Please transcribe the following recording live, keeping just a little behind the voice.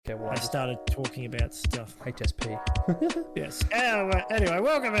Okay, well, I started talking about stuff. HSP. Yes. Anyway,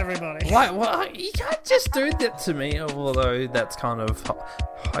 welcome everybody. What? You can't just do that to me, although that's kind of...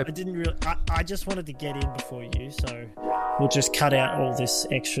 I didn't really... I just wanted to get in before you, so we'll just cut out all this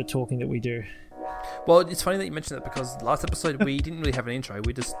extra talking that we do. Well, it's funny that you mentioned that because last episode we didn't really have an intro.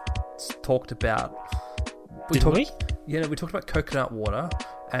 We just talked about... Did we? Yeah, we talked about coconut water,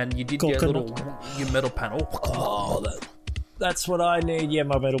 and you did get a little... Your metal panel. Oh, that's what I need. Yeah,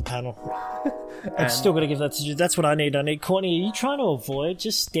 my metal panel. I'm still going to give that to you. That's what I need. Courtney, are you trying to avoid?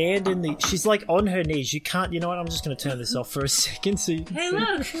 Just stand in the... She's like on her knees. You can't... You know what? I'm just going to turn this off for a second so you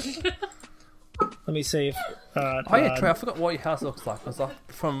can see. Look. Let me see if... oh yeah, Trey, I forgot what your house looks like. Because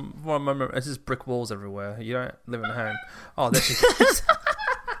from what I remember, it's just brick walls everywhere. You don't live in a home. Oh, there she is.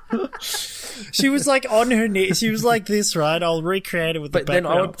 She was like on her knees. She was like this, right? I'll recreate it with the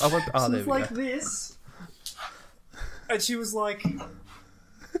background. I went, oh, she there was we like go. this. And she was like...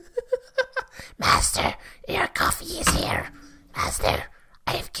 Master, your coffee is here. Master,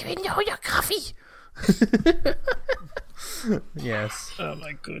 I have given you your coffee. Yes. Oh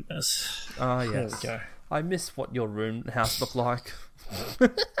my goodness. Ah, There yes. we go. I miss what your house looked like.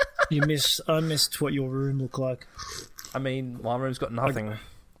 I missed what your room looked like. I mean, my room's got nothing.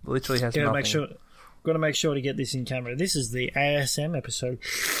 Literally has nothing. Got to make sure to get this in camera. This is the ASM episode.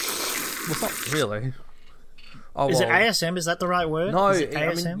 Well, it's not really. Oh, Is it ASM? Is that the right word? No, is it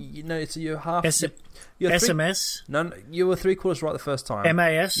I ASM? mean, it's you're half. You're SMS? No, you were 3/4 right the first time.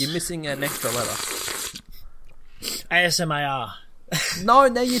 MAS? You're missing an extra letter. ASMAR. No,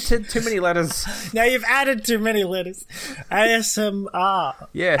 now you said too many letters. Now you've added too many letters. ASMR.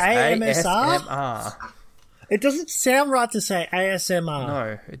 Yes, AMSR? ASMR. It doesn't sound right to say ASMR.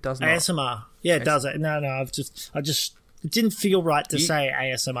 No, it does not. ASMR. Yeah, it does. No, it didn't feel right to say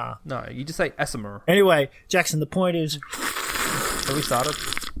ASMR. No, you just say ASMR. Anyway, Jackson, the point is... Have we started?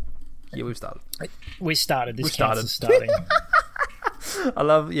 Yeah, we've started. We started. This We counts started. as starting. I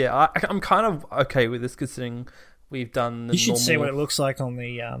love, I'm kind of okay with this considering we've done the You should normal... see what it looks like on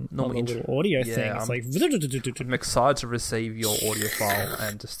the, little audio thing. It's like... I'm excited to receive your audio file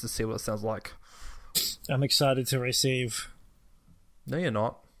and just to see what it sounds like. I'm excited to receive No, you're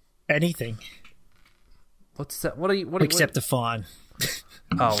not. anything What's that? What except a fine.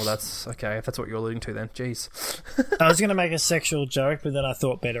 Oh, well, that's okay. If that's what you're alluding to, then. Jeez. I was going to make a sexual joke, but then I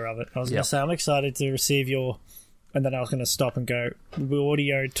thought better of it. I was going to say, I'm excited to receive your... And then I was going to stop and go,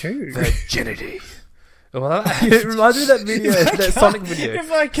 audio too. Virginity. Well, it reminds me of that video, that Sonic video.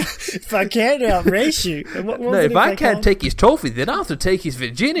 If I can't outrace you... No, if I can't take his trophy, then I have to take his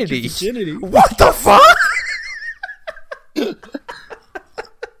virginity. Virginity. What the fuck?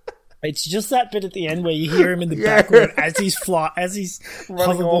 It's just that bit at the end where you hear him in the background as he's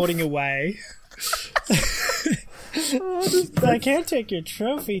hoverboarding away. I can't take your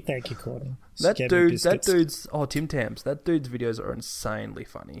trophy. Thank you, Courtney. That dude's Tim Tams. That dude's videos are insanely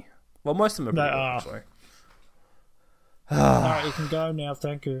funny. Well, most of them are pretty good, actually. Alright, you can go now,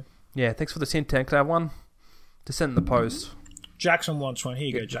 thank you. Yeah, thanks for the Tim Tam. Can I have one? To send in the post. Jackson wants one. Here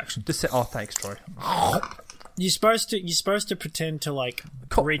you go, Jackson. Thanks, Troy. You're supposed to pretend to like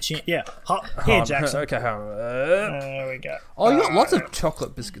reach in. Yeah, here, Jackson. Okay, hold on. There we go. Oh, you got lots of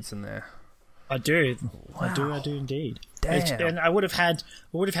chocolate biscuits in there. I do. Wow. I do indeed. Damn. And I would have had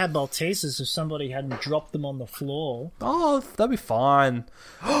Maltesers if somebody hadn't dropped them on the floor. Oh, that'd be fine.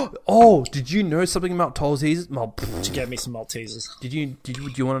 Oh, did you know something about Maltesers? To get me some Maltesers. Do you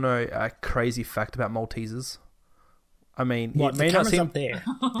want to know a crazy fact about Maltesers? I mean, What, it the may not camera's seem. up there.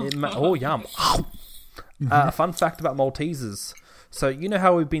 Oh, yum. Fun fact about Maltesers. So you know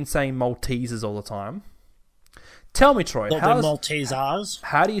how we've been saying Maltesers all the time. Tell me, Troy, They're Maltesers.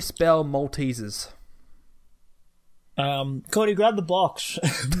 how do you spell Maltesers? Cody, grab the box.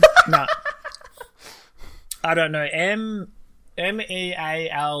 No. I don't know.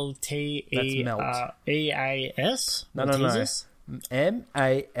 MEALTEEAS? No.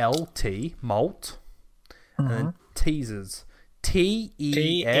 MALT, malt, and then teasers.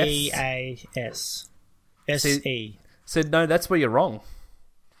 TEEAS. SE. So, no, that's where you're wrong.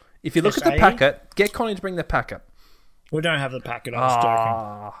 If you look at the SAE? packet, get Connie to bring the packet. We don't have the packet. I was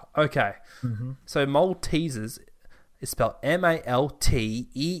joking. Okay. So Maltesers is spelled MALTESERS,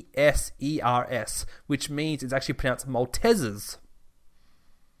 which means it's actually pronounced Maltesers.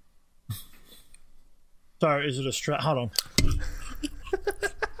 So is it a Hold on.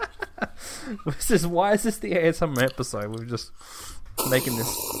 Why is this the ASMR episode? We're just making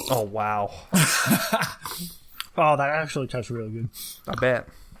this. Oh wow! Oh, that actually tastes really good. I bet.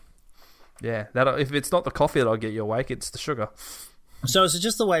 Yeah, if it's not the coffee that'll get you awake, it's the sugar. So is it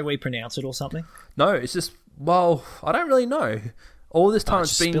just the way we pronounce it or something? No, it's just, well, I don't really know. All this time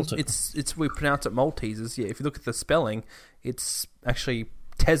just spilt it. it's we pronounce it Maltesers. Yeah, if you look at the spelling, it's actually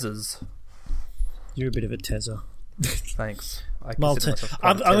Tezers. You're a bit of a Tezzer. Thanks. I'm going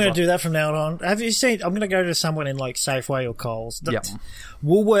to do that from now on. Have you seen? I'm going to go to someone in like Safeway or Coles. Yep.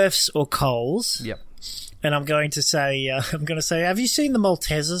 Woolworths or Coles. Yep. And I'm going to say, have you seen the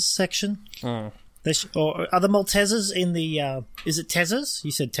Maltesers section? Mm. Or are the Maltesers in the? Is it Tezers? You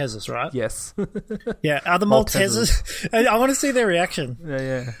said Tezers, right? Yes. Yeah. Are the Maltesers? I want to see their reaction.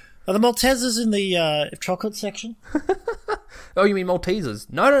 Yeah. Are the Maltesers in the chocolate section? Oh, you mean Maltesers?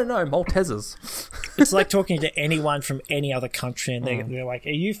 No, Maltesers. It's like talking to anyone from any other country, and they're like, "Are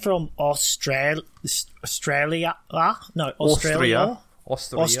you from Australia? No, Australia.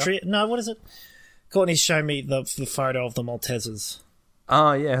 Austria? No, what is it?" Courtney's shown me the photo of the Maltesers.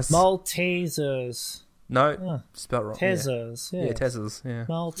 Ah, yes. Maltesers. No, spelled wrong. Tezers. Yeah, Tezers. Yeah.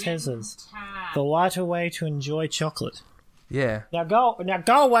 Maltesers. The lighter way to enjoy chocolate. Yeah. Now go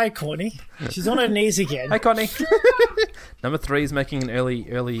away, Courtney. She's on her knees again. Hey, Connie. Number 3 is making an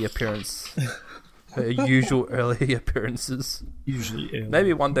early appearance. Her usual early appearances. Usually early.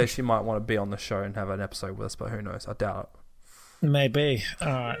 Maybe one day she might want to be on the show and have an episode with us, but who knows? I doubt it. Maybe. All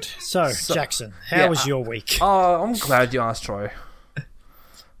right. So Jackson, how was your week? Oh, I'm glad you asked, Troy.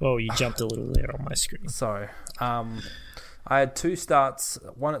 Oh, you jumped a little there on my screen. Sorry. I had 2 starts,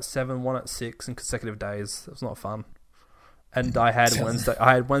 one at 7, one at 6 in consecutive days. It was not fun. And I had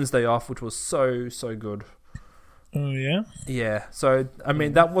Wednesday off, which was so good. Oh, yeah? Yeah. So, I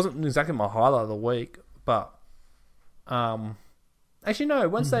mean, that wasn't exactly my highlight of the week, but... actually, no.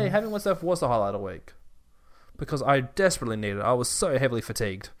 Having Wednesday off was the highlight of the week. Because I desperately needed it. I was so heavily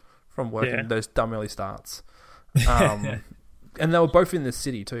fatigued from working those dumb early starts. And they were both in the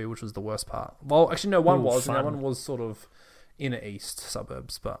city, too, which was the worst part. Well, actually, no, one was. And the other one was sort of inner east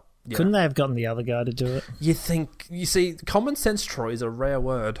suburbs, but... Yeah. Couldn't they have gotten the other guy to do it? You see, common sense, Troy, is a rare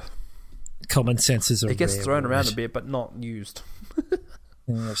word. Common sense is a rare word. It gets thrown around a bit, but not used.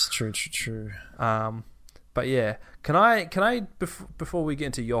 That's true. But yeah, can I before we get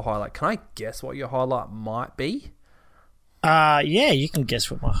into your highlight, can I guess what your highlight might be? Yeah, you can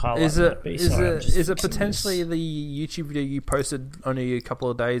guess what my highlight might be. Is it potentially the YouTube video you posted only a couple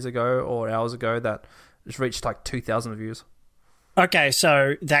of days ago or hours ago that just reached like 2,000 views? Okay,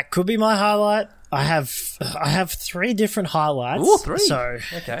 so that could be my highlight. I have 3 different highlights. Ooh, 3? So,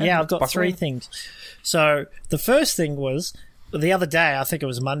 okay. Yeah, I've got 3 things. So, the first thing was, the other day, I think it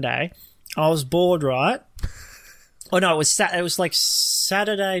was Monday, I was bored, right? Oh, no, it was like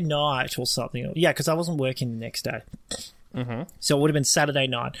Saturday night or something. Yeah, because I wasn't working the next day. Mm-hmm. So, it would have been Saturday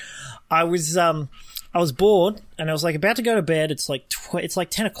night. I was bored, and I was like about to go to bed. It's like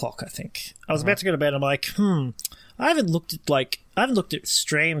 10 o'clock, I think. I was about to go to bed, and I'm like, I haven't looked at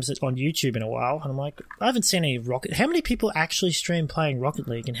streams on YouTube in a while, and I'm like, I haven't seen any Rocket. How many people actually stream playing Rocket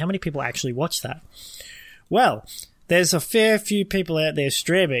League, and how many people actually watch that? Well, there's a fair few people out there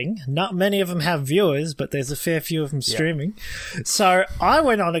streaming. Not many of them have viewers, but there's a fair few of them streaming. So I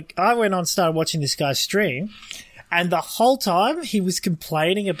went on, started watching this guy stream, and the whole time he was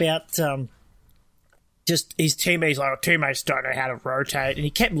complaining about just his teammates, like, teammates don't know how to rotate, and he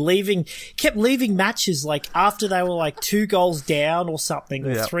kept leaving matches like after they were like 2 goals down or something,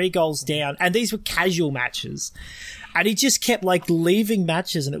 or 3 goals down, and these were casual matches, and he just kept like leaving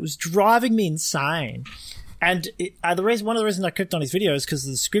matches, and it was driving me insane. And one of the reasons I clicked on his video is because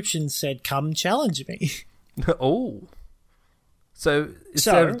the description said, "Come challenge me." Oh, so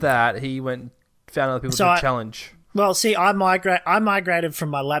instead of that, he found other people to challenge. Well, see, I migrated from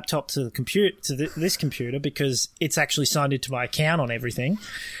my laptop to the computer this computer because it's actually signed into my account on everything.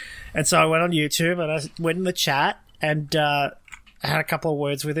 And so I went on YouTube and I went in the chat and I had a couple of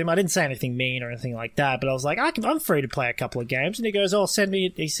words with him. I didn't say anything mean or anything like that, but I was like, I'm free to play a couple of games. And he goes, "Oh,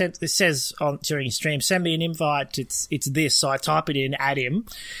 it says during his stream, send me an invite. It's this." So I type it in, add him,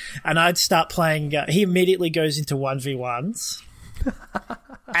 and I'd start playing. He immediately goes into 1v1s.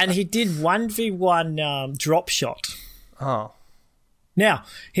 And he did 1v1 drop shot. Oh. Now,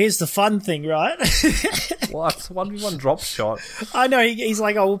 here's the fun thing, right? What? 1v1 drop shot? I know, he's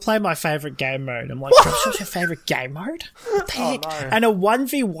like, "Oh, we'll play my favourite game mode." I'm like, "Drop shot's your favourite game mode? What the heck?" No. And a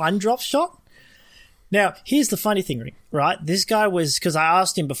 1v1 drop shot? Now, here's the funny thing, right? This guy was, because I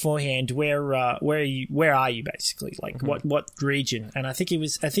asked him beforehand, where are you basically? Like, what region? And I think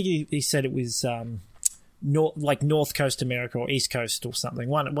he said it was North Coast America or East Coast or something.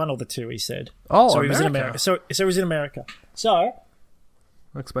 One or the two, he said. Oh, so America. He was in America. So he was in America. So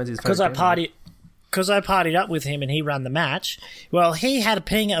that explains his because I partied up with him and he ran the match. Well, he had a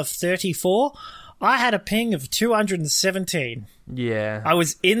ping of 34. I had a ping of 217. Yeah. I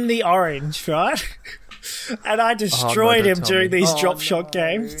was in the orange, right? And I destroyed him during these drop shot no,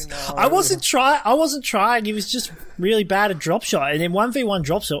 games. no. I wasn't trying. He was just really bad at drop shot. And in 1v1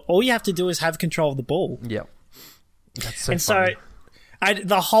 drop shot, all you have to do is have control of the ball. Yep. That's so And funny. so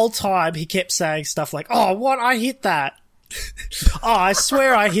the whole time he kept saying stuff like, "Oh, what? I hit that." "Oh, I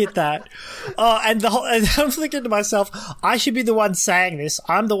swear I hit that." And I'm thinking to myself, I should be the one saying this.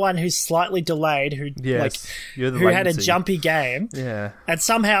 I'm the one who's slightly delayed, who you're the who had a latency. jumpy game. Yeah. And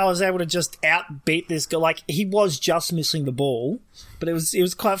somehow I was able to just outbeat this guy. Like, he was just missing the ball, but it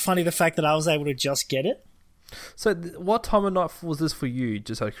was quite funny the fact that I was able to just get it. So, what time of night was this for you,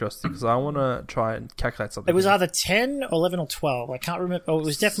 just out of curiosity? Because I want to try and calculate something. It was here. either 10, 11, or 12. I can't remember. Oh, it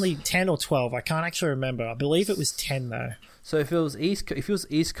was definitely 10 or 12. I can't actually remember. I believe it was 10, though. So, if it was East Coast,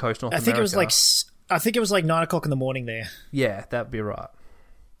 North I think America, it was like 9 o'clock in the morning there. yeah, that'd be right.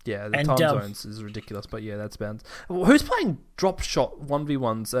 Yeah, the And, time zones is ridiculous, but yeah, that's bound. Well, who's playing drop shot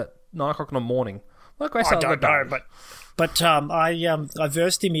 1v1s at 9 o'clock in the morning? What a great I start of the don't know, day. but I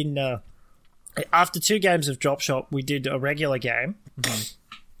versed him in after 2 games of drop shot. We did a regular game.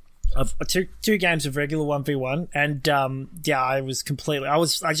 Of two games of regular 1v1, and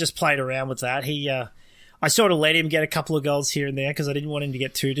I just played around with that. I sort of let him get a couple of goals here and there because I didn't want him to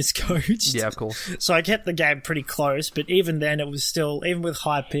get too discouraged. Yeah, of course. So I kept the game pretty close, but even then it was still, even with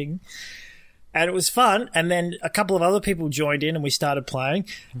high ping, and it was fun. And then a couple of other people joined in and we started playing,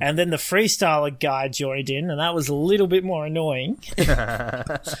 and then the freestyler guy joined in, and that was a little bit more annoying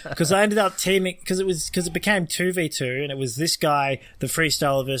because I ended up teaming because it became 2v2, and it was this guy, the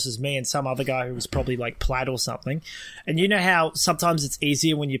freestyler, versus me and some other guy who was probably like plat or something. And you know how sometimes it's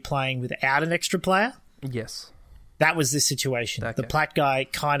easier when you're playing without an extra player? Yes. That was this situation. Okay. The plat guy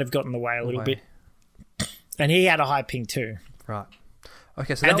kind of got in the way a little bit, and he had a high ping too. Right.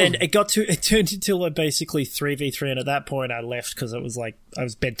 Okay, so And then it turned into basically 3v3, and at that point I left because it was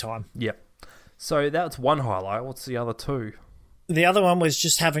bedtime. yeah. So that's one highlight. What's the other two? The other one was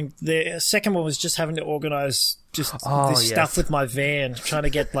the second one was just having to organise this stuff with my van, trying to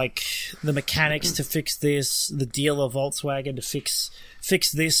get like the mechanics to fix this, the dealer Volkswagen to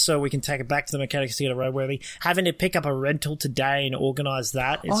fix this so we can take it back to the mechanics to get it roadworthy. Having to pick up a rental today and organise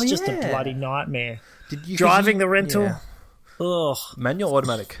that. It's just a bloody nightmare. Driving the rental. Yeah. Ugh. Manual or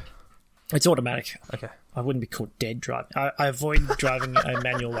automatic? It's automatic. Okay. I wouldn't be caught dead driving. I avoid driving a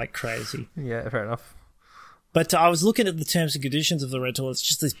manual like crazy. Yeah, fair enough. But I was looking at the terms and conditions of the rental. It's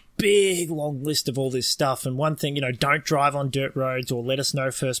just this big, long list of all this stuff. And one thing, don't drive on dirt roads, or let us know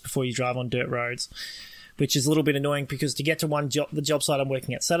first before you drive on dirt roads, which is a little bit annoying because to get to the job site I'm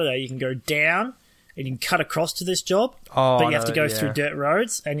working at Saturday, you can go down and you can cut across to this job, but you have to go through dirt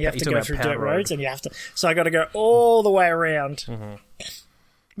roads, and you have to go through dirt roads, and you have to. So I got to go all the way around. Mm-hmm.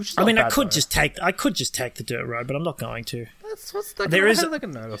 I mean, I could just take the dirt road, but I'm not going to. What's that? There is how they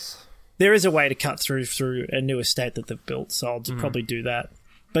can notice. There is a way to cut through a new estate that they've built, so I'll probably do that.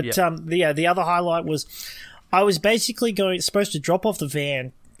 But the other highlight was I was basically supposed to drop off the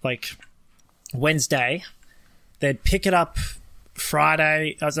van like Wednesday. They'd pick it up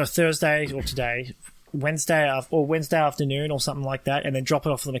Friday, Thursday or today, Wednesday afternoon or something like that, and then drop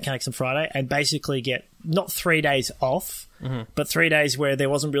it off to the mechanics on Friday, and basically get not 3 days off, but 3 days where there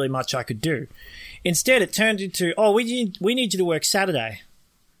wasn't really much I could do. Instead, it turned into, we need you to work Saturday.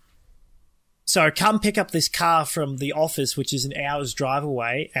 So come pick up this car from the office, which is an hour's drive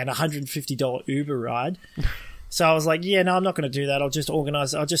away, and $150 Uber ride. So I was like, yeah, no, I'm not going to do that. I was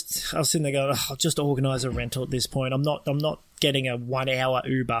sitting there going, I'll just organise a rental at this point. I'm not getting a 1 hour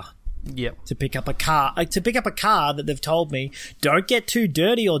Uber. Yep. To pick up a car. That they've told me don't get too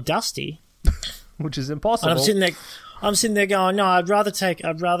dirty or dusty. Which is impossible. And I'm sitting there going, no, I'd rather take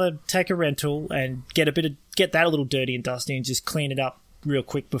a rental and get that a little dirty and dusty and just clean it up real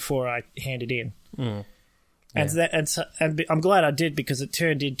quick before I hand it in. And I'm glad I did, because it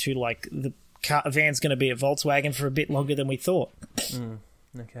turned into like the van's going to be at Volkswagen for a bit longer than we thought.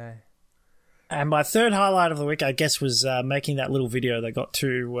 Okay. And my third highlight of the week, I guess, was making that little video that got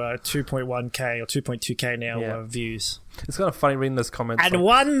to 2.1k or 2.2k now views. It's kind of funny reading those comments. And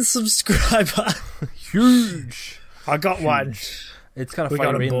one subscriber. Huge. I got one. It's kind of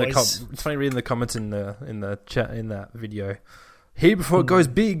funny reading it's funny reading the comments in the chat in that video. Here before it goes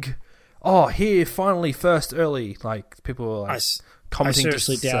big. Oh, here finally first early. Like people were like commenting just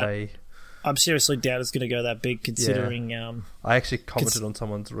to say. I'm seriously doubt it's going to go that big, considering. I actually commented on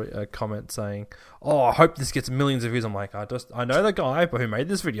someone's comment saying, "Oh, I hope this gets millions of views." I'm like, I know the guy who made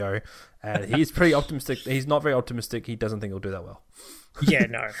this video, and he's pretty optimistic. He's not very optimistic. He doesn't think it'll do that well. Yeah,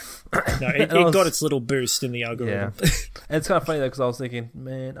 no, it got its little boost in the algorithm. Yeah. And it's kind of funny though, because I was thinking,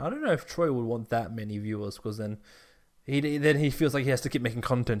 man, I don't know if Troy would want that many viewers, because then then he feels like he has to keep making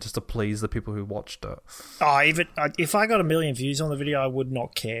content just to please the people who watched it. Oh, even if I got 1 million views on the video, I would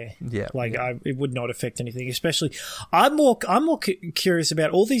not care. Yeah, it would not affect anything. Especially, I'm more curious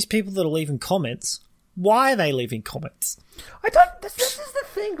about all these people that are leaving comments. Why are they leaving comments? I don't. This is the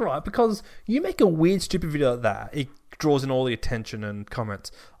thing, right? Because you make a weird, stupid video like that, it draws in all the attention and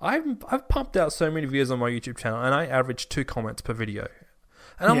comments. I've pumped out so many videos on my YouTube channel, and I average 2 comments per video,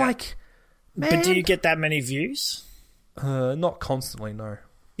 and I'm like, man. But do you get that many views? Not constantly, no.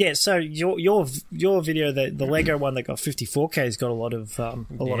 Yeah, so your video, the Lego one that got 54K, has got a lot of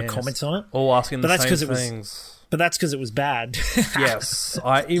comments on it. All asking the same things. But that's because it was bad. Yes,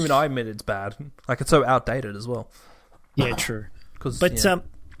 I admit it's bad. Like, it's so outdated as well. Yeah, true.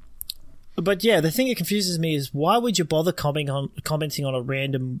 But yeah, the thing that confuses me is why would you bother commenting on a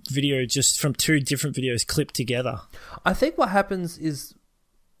random video just from 2 different videos clipped together? I think what happens is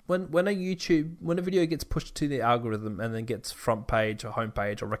when a video gets pushed to the algorithm and then gets front page or home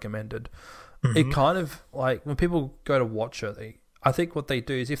page or recommended, it kind of like when people go to watch it, I think what they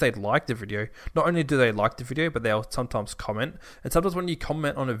do is if they like the video, not only do they like the video, but they'll sometimes comment. And sometimes when you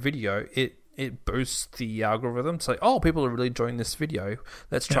comment on a video, it boosts the algorithm to say, oh, people are really enjoying this video.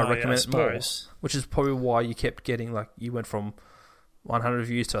 Let's try to recommend it more. Which is probably why you kept getting, like, you went from 100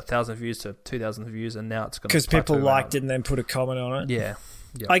 views to 1,000 views to 2,000 views, and now it's going to... Because people liked it and then put a comment on it. Yeah.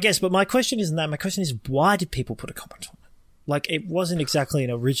 I guess, but my question isn't that. My question is, why did people put a comment on it? Like, it wasn't exactly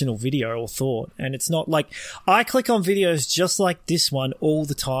an original video or thought, and it's not like... I click on videos just like this one all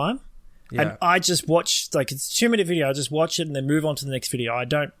the time, and I just watch... Like, it's a 2-minute video, I just watch it and then move on to the next video. I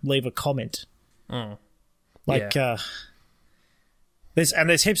don't leave a comment.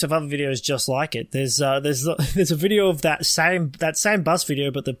 There's heaps of other videos just like it. There's a video of that same bus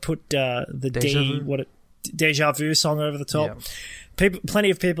video, but they put the Deja Vu song over the top. Yeah. Plenty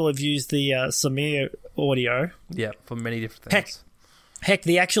of people have used the Samir audio. Yeah, for many different things. Heck,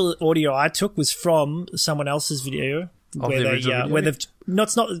 the actual audio I took was from someone else's video. It's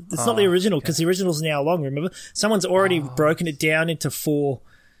not the original, because the original's now long, remember? Someone's already broken it down into 4.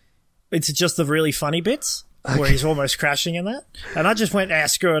 It's just the really funny bits where he's almost crashing in that. And I just went,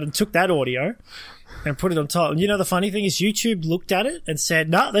 screw it, and took that audio and put it on top. And you know, the funny thing is YouTube looked at it and said,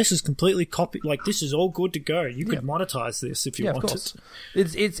 no, this is completely copied. Like, this is all good to go. You could monetize this if you wanted. Of course.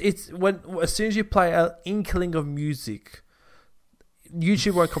 It's when, as soon as you play an inkling of music,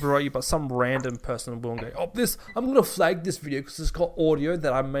 YouTube won't copyright you, but some random person will go, I'm going to flag this video because it's got audio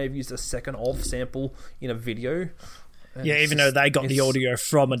that I may have used a second of sample in a video. And even though they got the audio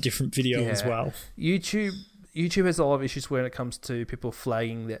from a different video as well. YouTube has a lot of issues when it comes to people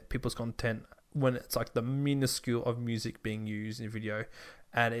flagging that people's content when it's like the minuscule of music being used in a video,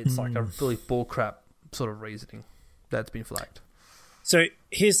 and it's like a really bullcrap sort of reasoning that's been flagged. So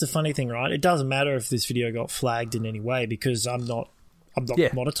here's the funny thing, right? It doesn't matter if this video got flagged in any way because I'm not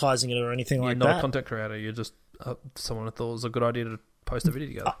monetizing it or anything like that. You're not a content creator. You're just someone who thought it was a good idea to post a video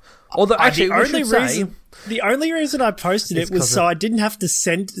together. Although actually, the only reason I posted it was so I didn't have to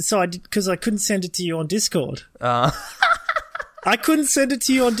because I couldn't send it to you on Discord. I couldn't send it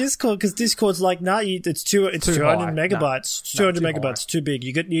to you on Discord because Discord's like, nah, it's 200 megabytes. 200 megabytes, too big.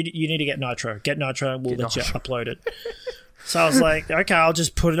 You need to get Nitro. Get Nitro and we'll let you upload it. So I was like, okay, I'll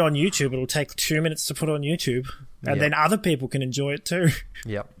just put it on YouTube. It'll take 2 minutes to put it on YouTube. And then other people can enjoy it too.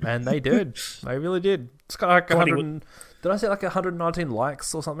 Yep, and they did. They really did. It's got like 100... Did I say like 119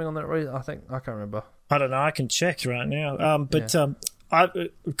 likes or something on that? I can't remember. I don't know. I can check right now.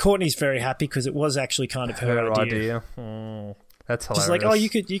 Courtney's very happy because it was actually kind of her idea. That's hilarious. She's like, oh, you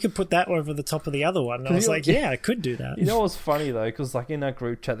could put that over the top of the other one. And I was like, yeah, I could do that. You know what's funny though? Because like in our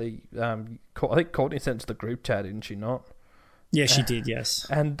group chat, I think Courtney sent it to the group chat, didn't she not? Yeah, she did. Yes.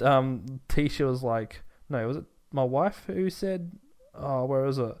 And Tisha was like, no, was it my wife who said? Oh, where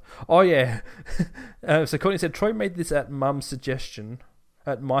is it? Oh, yeah. So Courtney said, Troy made this at my suggestion,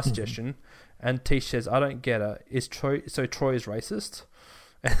 and Tish says, I don't get it. Troy is racist?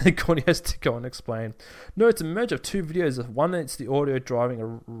 And then Courtney has to go and explain. No, it's a merge of 2 videos. One, it's the audio driving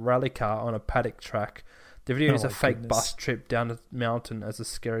a rally car on a paddock track. The video is a fake bus trip down a mountain as a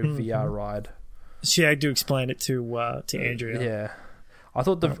scary VR ride. She had to explain it to Andrea. Yeah. I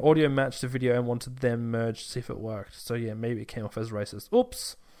thought the audio matched the video and wanted them merged to see if it worked. So yeah, maybe it came off as racist.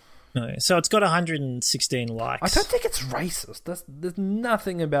 Oops. No, so it's got 116 likes. I don't think it's racist. There's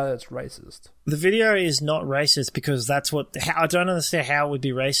nothing about it that's racist. The video is not racist because that's what... I don't understand how it would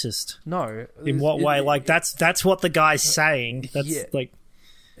be racist. No. In what way? That's what the guy's saying. That's like...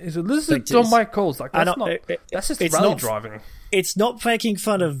 Listen to my calls. Like, that's just rally driving. It's not making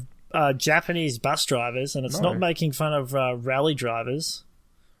fun of Japanese bus drivers, and it's not making fun of rally drivers.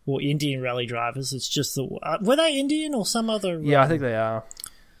 or Indian rally drivers. It's just the were they Indian or some other? Yeah, I think they are.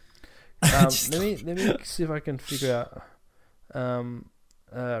 Let me see if I can figure out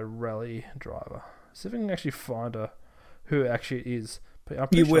a rally driver. See if I can actually find who it actually is.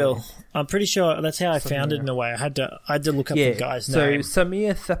 You will. I'm pretty sure that's how I found it in a way. I had to look up the guy's name. So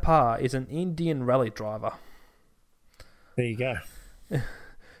Samir Thapar is an Indian rally driver. There you go.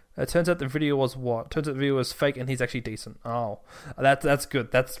 It turns out the video was what? Turns out the video was fake and he's actually decent. Oh, that's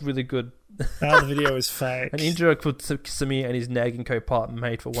good. That's really good. The video is fake. An intro called Samir and his nagging co-pilot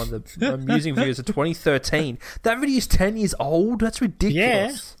made for one of the amusing videos of 2013. That video is 10 years old? That's ridiculous.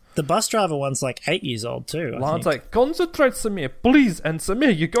 Yeah. The bus driver one's like 8 years old too. Lion's like, concentrate, Samir, please. And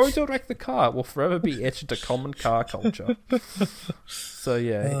Samir, you're going to wreck the car. It will forever be etched into common car culture. So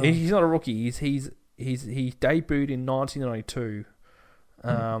yeah, he's not a rookie. He debuted in 1992.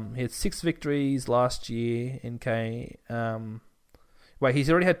 He had 6 victories last year and came. He's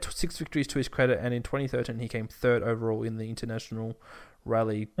already had 6 victories to his credit, and in 2013 he came 3rd overall in the international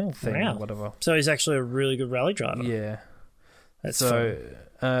rally thing or whatever. So he's actually a really good rally driver. Yeah. That's so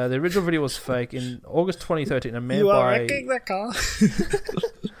the original video was fake. In August 2013, a man you are wrecking the car.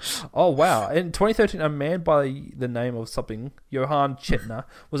 Oh wow! In 2013, a man by the name of something Johan Chetna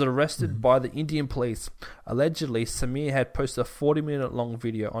was arrested by the Indian police. Allegedly, Samir had posted a 40-minute long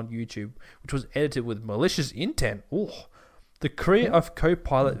video on YouTube, which was edited with malicious intent. Ooh. The career of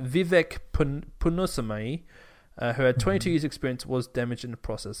co-pilot Vivek Punusamy, who had 22 years' experience, was damaged in the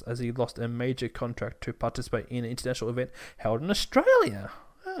process as he lost a major contract to participate in an international event held in Australia.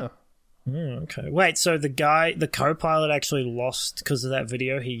 Oh. Okay. Wait, so the co-pilot actually lost because of that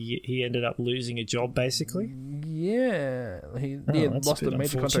video? He ended up losing a job, basically? Yeah. He lost a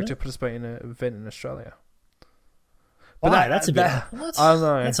major contract to participate in an event in Australia. But that's a bit... I don't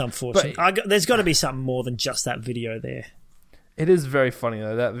know. That's unfortunate. There's got to be something more than just that video there. It is very funny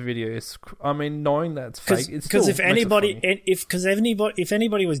though. That video is. I mean, knowing that it's fake, because if anybody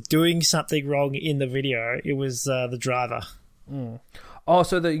was doing something wrong in the video, it was the driver. Oh,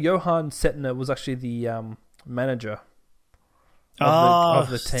 so the Johan Setner was actually the manager of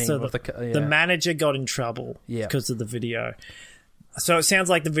the team. So the manager got in trouble because of the video. So it sounds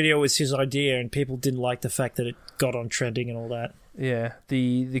like the video was his idea, and people didn't like the fact that it got on trending and all that. Yeah,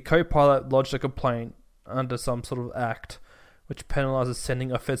 the co-pilot lodged a complaint under some sort of act which penalises sending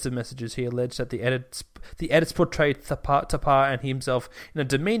offensive messages. He alleged that the edits portrayed Thapar and himself in a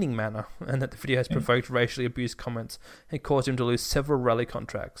demeaning manner, and that the video has provoked racially abused comments and caused him to lose several rally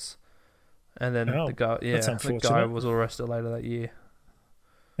contracts. And then the guy was arrested later that year.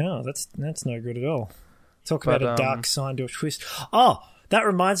 Oh, that's no good at all. Talk about a dark side to a twist. Oh, that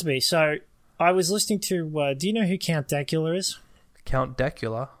reminds me. So I was listening to. Do you know who Count Dankula is? Count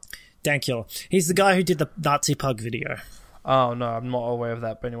Dankula. Dankula. He's the guy who did the Nazi Pug video. Oh no, I'm not aware of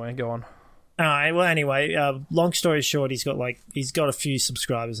that. But anyway, go on. Well, anyway, long story short, he's got a few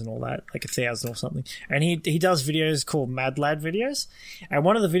subscribers and all that, like 1,000 or something, and he does videos called Mad Lad videos, and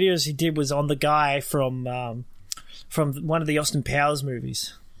one of the videos he did was on the guy from one of the Austin Powers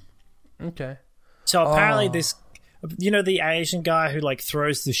movies. Okay. So apparently this, the Asian guy who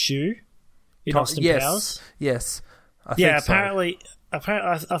throws the shoe in Austin Powers. Yes. I think apparently. I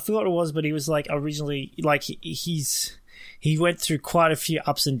forgot what it was, but he was originally he went through quite a few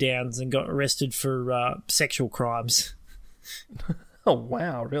ups and downs and got arrested for sexual crimes. Oh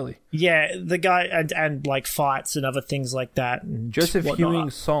wow, really? Yeah, the guy and fights and other things like that. And Joseph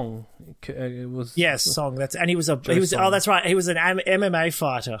Hewing's Song was Song. That's right. He was an MMA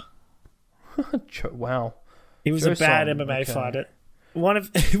fighter. Wow, he was a bad MMA fighter.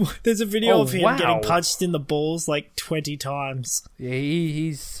 There's a video of him getting punched in the balls 20 times. Yeah,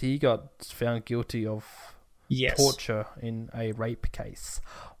 he got found guilty of torture in a rape case.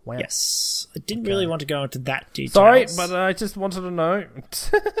 Wow. Yes, I didn't really want to go into that detail. Sorry, but I just wanted to know.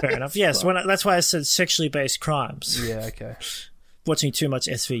 Fair enough. Yes, that's why I said sexually based crimes. Yeah, okay. Watching too much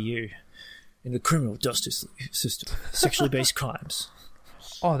SVU in the criminal justice system. Sexually based crimes.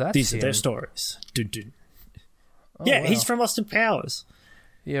 Oh, these are their stories. Dun, dun. Yeah, he's from Austin Powers.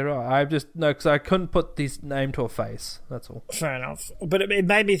 Yeah, right. because I couldn't put his name to a face. That's all. Fair enough. But it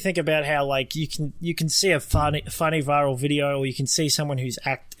made me think about how you can see a funny viral video, or you can see someone who's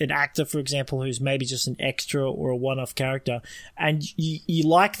an actor, for example, who's maybe just an extra or a one-off character, and you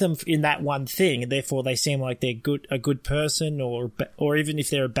like them in that one thing, and therefore they seem like they're a good person, or even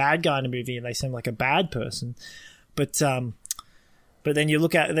if they're a bad guy in a movie and they seem like a bad person, But then you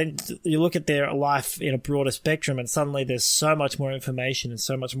look at their life in a broader spectrum, and suddenly there's so much more information and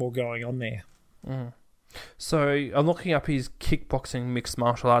so much more going on there. Mm. So I'm looking up his kickboxing mixed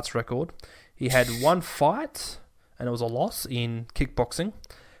martial arts record. He had one fight, and it was a loss in kickboxing.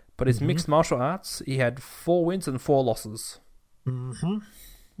 But his mixed martial arts, he had 4 wins and 4 losses. Mm-hmm.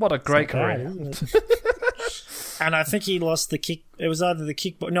 What a great career. Isn't it? And I think he lost the kick. It was either the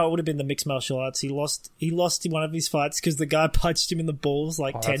kick. No, it would have been the mixed martial arts. He lost in one of his fights because the guy punched him in the balls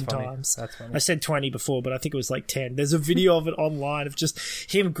like 10 times. That's funny. I said 20 before, but I think it was like 10. There's a video of it online of just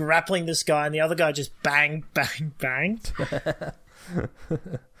him grappling this guy and the other guy just bang, bang, bang.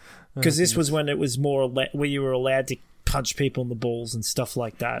 Because this was when it was more where you were allowed to punch people in the balls and stuff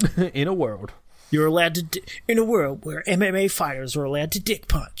like that. In a world. You're allowed to, in a world where MMA fighters are allowed to dick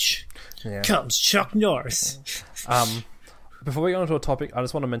punch. Yeah. Comes Chuck Norris. Before we go on to a topic, I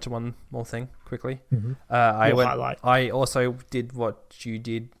just want to mention one more thing quickly. Mm-hmm. I also did what you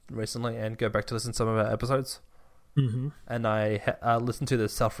did recently and go back to listen to some of our episodes. Mm-hmm. And I listened to the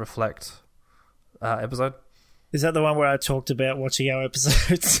Self-Reflect episode. Is that the one where I talked about watching our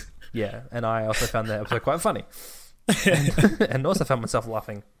episodes? Yeah, and I also found that episode quite funny. and also found myself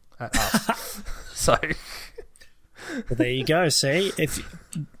laughing at us. So... Well, there you go. See,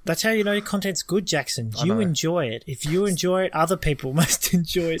 that's how you know your content's good, Jackson. You enjoy it. If you enjoy it, other people must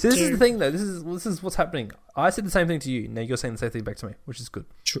enjoy it. So this too. is the thing, though. This is what's happening. I said the same thing to you. Now you're saying the same thing back to me, which is good.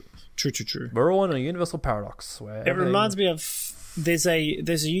 True. We're all in a universal paradox. Where it reminds me of there's a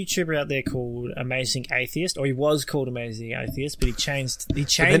YouTuber out there called Amazing Atheist, or he was called Amazing Atheist, but he changed. But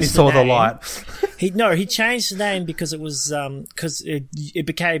then he saw the light. He changed the name because it was because it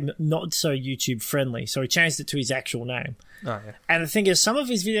became not so YouTube friendly, so he changed it to his actual name. Oh, yeah. And the thing is, some of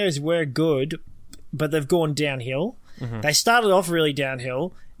his videos were good, but they've gone downhill. Mm-hmm. They started off really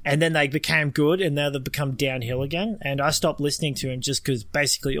downhill, and then they became good, and now they've become downhill again. And I stopped listening to him just because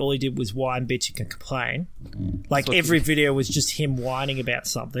basically all he did was whine, bitch, and complain. Like every video was just him whining about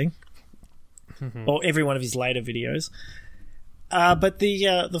something, or every one of his later videos. But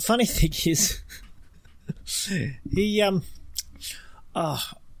the funny thing is, he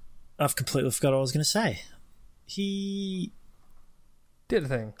I've completely forgot what I was going to say. He did a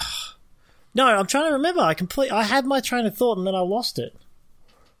thing. No, I'm trying to remember. I had my train of thought and then I lost it.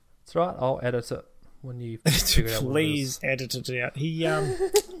 That's right. I'll edit it when you figure it out. Please edit it out. He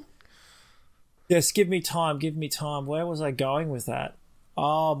yes, give me time. Where was I going with that?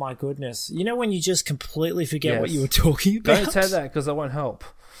 Oh my goodness! You know when you just completely forget what you were talking about. Don't say that because that won't help.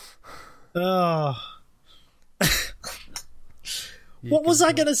 Oh, what was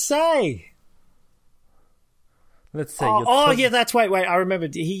I going to say? Let's see. Yeah, that's wait. I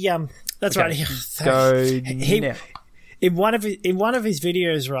remembered. That's okay. Right. Now. In one of his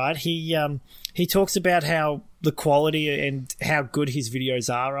videos, right? He talks about how the quality and how good his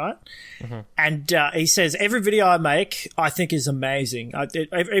videos are, right? Mm-hmm. And he says every video I make, I think is amazing.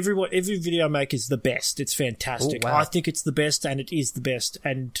 Every video I make is the best. It's fantastic. Ooh, wow. I think it's the best, and it is the best.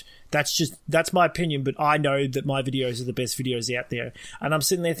 And that's my opinion. But I know that my videos are the best videos out there. And I'm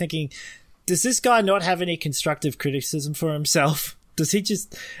sitting there thinking, does this guy not have any constructive criticism for himself? Does he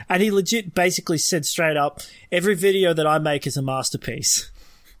just... And he legit basically said straight up, every video that I make is a masterpiece.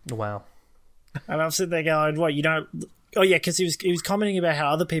 Wow. And I'm sitting there going, what, you don't... Oh, yeah, because he was commenting about how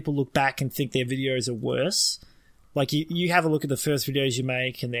other people look back and think their videos are worse. Like, you have a look at the first videos you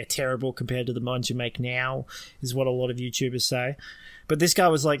make and they're terrible compared to the ones you make now, is what a lot of YouTubers say. But this guy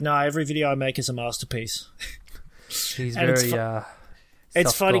was like, no, every video I make is a masterpiece. He's very...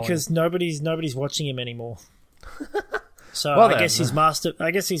 It's funny because nobody's watching him anymore. So well, I guess his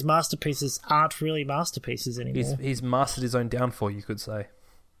masterpieces aren't really masterpieces anymore. He's mastered his own downfall, you could say.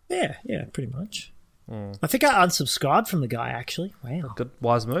 Yeah, pretty much. I think I unsubscribed from the guy, actually. Wow. Good,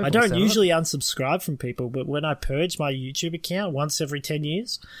 wise move. I don't usually unsubscribe from people, but when I purge my YouTube account once every 10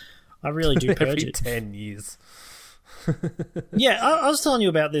 years, I really do purge it. 10 years. Yeah, I was telling you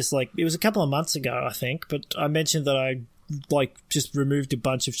about this, like, it was a couple of months ago, I think, but I mentioned that I just removed a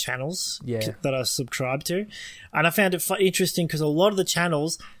bunch of channels that I subscribed to. And I found it interesting because a lot of the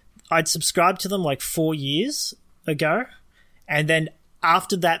channels, I'd subscribed to them like 4 years ago. And then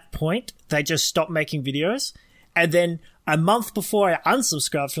after that point, they just stopped making videos. And then a month before I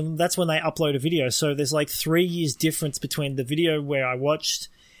unsubscribed from them, that's when they upload a video. So there's like 3 years difference between the video where I watched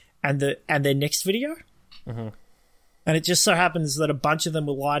and their next video. Mm-hmm. And it just so happens that a bunch of them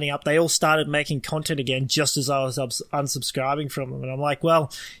were lining up. They all started making content again just as I was unsubscribing from them. And I'm like,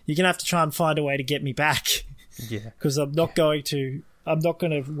 well, you're going to have to try and find a way to get me back. Yeah. Because I'm not going to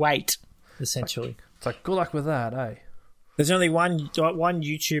wait, essentially. It's like, good luck with that, eh? There's only one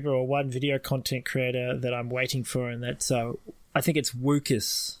YouTuber or one video content creator that I'm waiting for, and that's, I think it's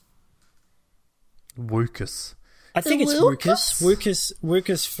Wookus. Wookus. I think it's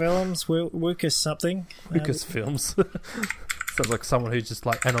Wookus Films, Wookus something. Wookus Films. Sounds like someone who just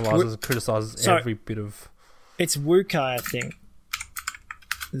like analyzes and criticizes every bit of... It's Wookai, I think.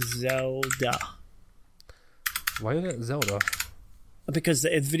 Zelda. Why is it Zelda? Because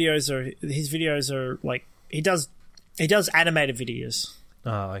his videos are like he does animated videos.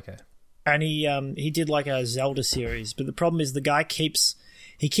 Oh, okay. And he did like a Zelda series, but the problem is the guy keeps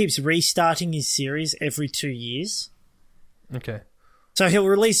restarting his series every 2 years. Okay. So he'll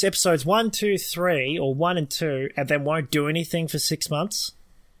release episodes 1, 2, 3, or 1 and 2, and then won't do anything for 6 months.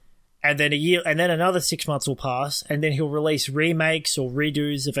 And then a year, and then another 6 months will pass, and then he'll release remakes or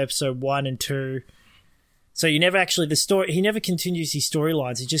redos of episode 1 and 2. So you never actually he never continues his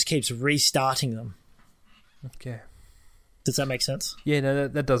storylines. He just keeps restarting them. Okay. Does that make sense? Yeah, no,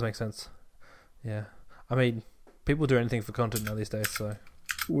 that does make sense. Yeah. I mean, people do anything for content now these days, so.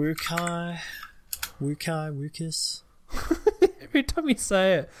 Wukai. Every time you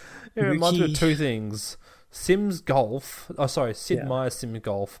say it, it reminds me of two things. Sid Meier's Sims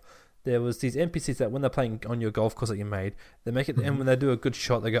Golf. There was these NPCs that when they're playing on your golf course that you made, they make it, and when they do a good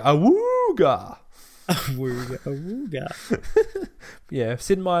shot, they go, awooga! Awooga. Yeah,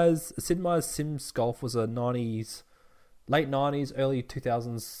 Sid Meier's Sims Golf was a late 90s, early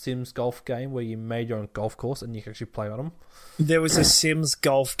 2000s Sims golf game where you made your own golf course and you could actually play on them. There was a Sims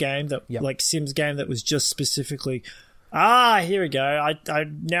golf game Sims game that was just specifically. Here we go. I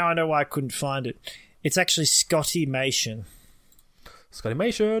now know why I couldn't find it. It's actually Scotty Mation. Scotty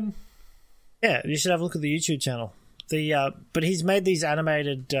Mation. Yeah, you should have a look at the YouTube channel. But he's made these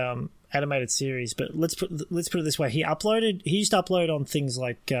animated series. But let's put it this way: he used to upload on things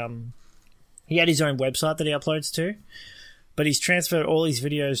like he had his own website that he uploads to, but he's transferred all his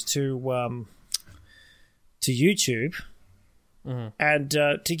videos to YouTube. Mm-hmm. And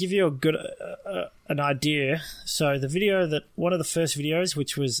to give you an idea, so one of the first videos,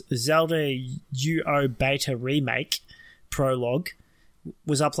 which was Zelda UO Beta Remake Prologue,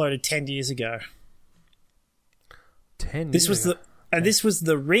 was uploaded 10 years ago. This was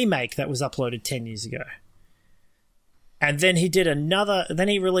the remake that was uploaded 10 years ago. And then he did then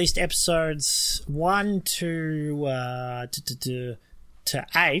he released episodes 1 to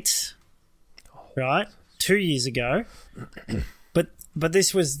 8, right? 2 years ago. But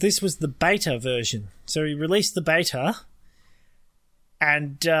this was the beta version. So he released the beta,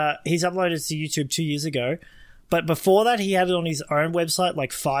 and he's uploaded to YouTube 2 years ago. But before that, he had it on his own website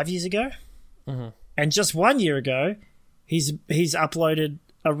like 5 years ago. Mm-hmm. And just 1 year ago, he's uploaded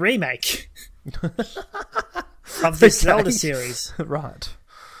a remake of this Zelda series. Right.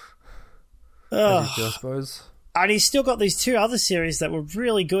 I suppose. And he's still got these 2 other series that were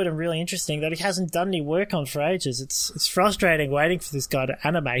really good and really interesting that he hasn't done any work on for ages. It's frustrating waiting for this guy to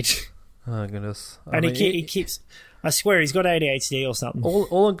animate. Oh, goodness. He keeps... I swear, he's got ADHD or something.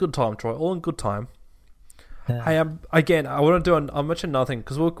 All in good time, Troy. All in good time. Hey, again, I want to I'll mention another thing,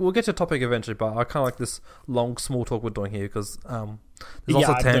 because we'll get to a topic eventually, but I kind of like this long, small talk we're doing here, because there's lots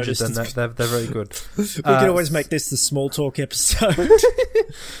of tangents, and they're very good. We can always make this the small talk episode.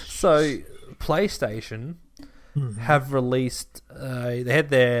 So, PlayStation... have released. They had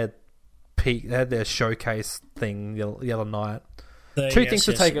their showcase thing the other night. Two things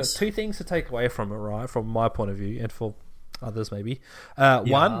to take away from it, right? From my point of view, and for others maybe.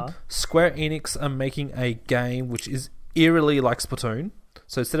 One, Square Enix are making a game which is eerily like Splatoon.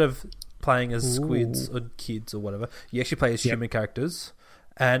 So instead of playing as squids or kids or whatever, you actually play as human characters.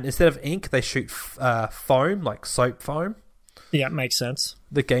 And instead of ink, they shoot foam, like soap foam. Yeah, makes sense.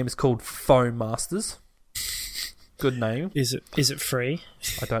 The game is called Foam Masters. Good name. Is it free?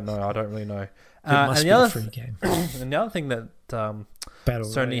 I don't know. I don't really know. It must be a free game. And the other thing that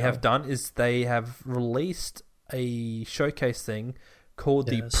Sony have done is they have released a showcase thing called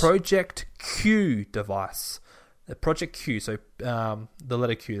the Project Q device. The Project Q, so the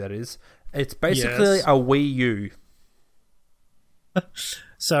letter Q, that is. It's basically a Wii U.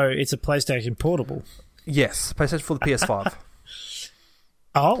 So it's a PlayStation Portable. Yes, PlayStation for the PS5.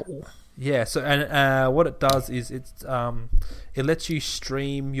 Oh. Yeah, so and what it does is it lets you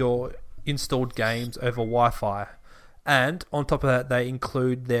stream your installed games over Wi-Fi, and on top of that, they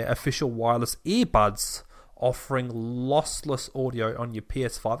include their official wireless earbuds, offering lossless audio on your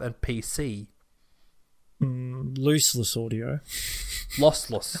PS5 and PC. Looseless audio.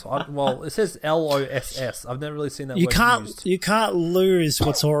 Lossless. Well, it says LOSS. I've never really seen that. You can't lose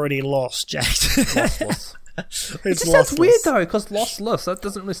what's already lost, Jack. Lossless. It sounds weird though, because lossless, that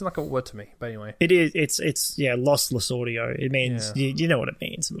doesn't really sound like a word to me. But anyway, it is. It's lossless audio. It means you know what it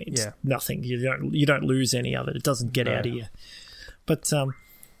means. It means nothing. You don't lose any of it. It doesn't get out of you. But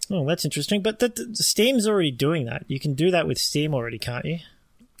that's interesting. But Steam's already doing that. You can do that with Steam already, can't you?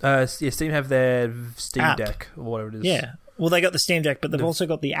 Steam have their Steam Deck or whatever it is. Yeah. Well, they got the Steam Deck, but they've also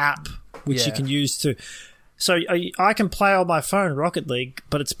got the app which you can use to. So I can play on my phone Rocket League,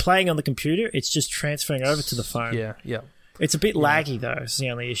 but it's playing on the computer. It's just transferring over to the phone. Yeah. It's a bit laggy though. It's the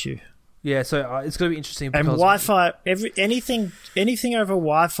only issue. Yeah, so it's going to be interesting because... And Wi-Fi, anything over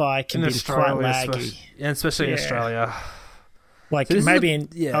Wi-Fi can be quite laggy. Especially in Australia. Like, so maybe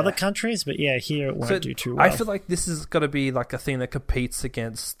in other countries, but here it won't do too well. I feel like this is going to be like a thing that competes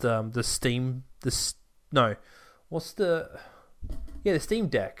against the Steam... the Steam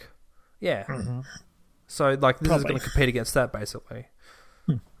Deck. Yeah. Mm-hmm. So, like, this is going to compete against that, basically.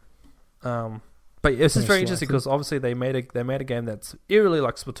 But this is very interesting because obviously they made a game that's eerily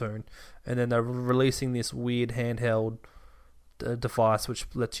like Splatoon, and then they're releasing this weird handheld device which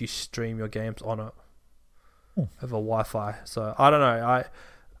lets you stream your games on it over Wi-Fi. So I don't know.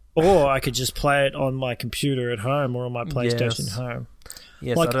 Or I could just play it on my computer at home or on my PlayStation home.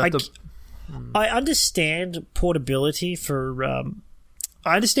 Yes, like I understand portability for.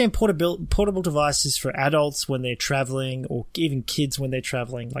 I understand portable devices for adults when they're traveling, or even kids when they're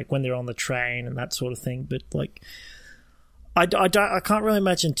traveling, like when they're on the train and that sort of thing. But like, I can't really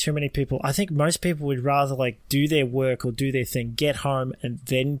imagine too many people. I think most people would rather like do their work or do their thing, get home, and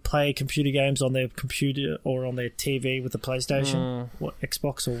then play computer games on their computer or on their TV with the PlayStation, or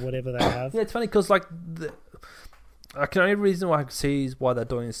Xbox, or whatever they have. Yeah, it's funny because like I can only reason why I can see why they're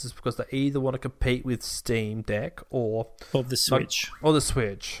doing this is because they either want to compete with Steam Deck or the Switch. Or the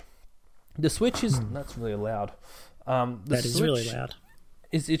Switch. The Switch is that's really loud. That is really loud.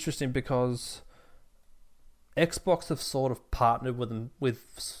 It's interesting because Xbox have sort of partnered with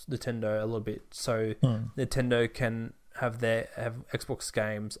Nintendo a little bit, so Nintendo can have Xbox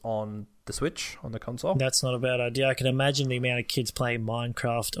games on the Switch, on the console. That's not a bad idea. I can imagine the amount of kids playing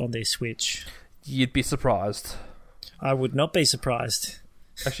Minecraft on their Switch. You'd be surprised. I would not be surprised.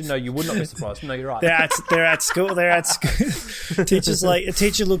 Actually, no, you would not be surprised. No, you're right. They're at school. A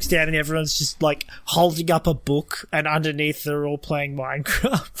teacher looks down and everyone's just like holding up a book, and underneath they're all playing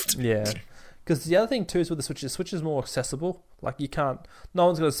Minecraft. Yeah, because the other thing too is with the Switch is more accessible. Like no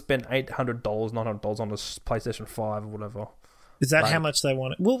one's going to spend $800, $900 on a PlayStation 5 or whatever. Is that how much they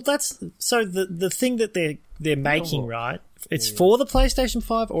want it? Well, that's so the thing that they're making, right? It's for the PlayStation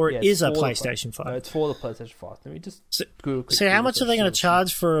 5, or it is a PlayStation 5? No, it's for the PlayStation 5. Let me just So how much are they going to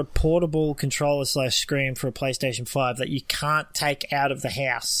charge for a portable controller / screen for a PlayStation 5 that you can't take out of the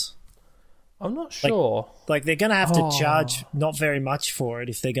house? I'm not sure. Like they're going to have to charge not very much for it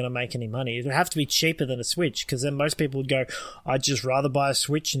if they're going to make any money. It would have to be cheaper than a Switch, because then most people would go, I'd just rather buy a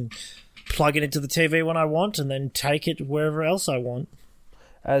Switch and plug it into the TV when I want, and then take it wherever else I want.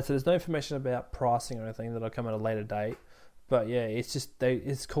 So there's no information about pricing or anything that'll come at a later date. But yeah, it's just they're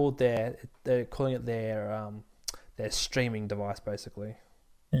calling it their streaming device basically.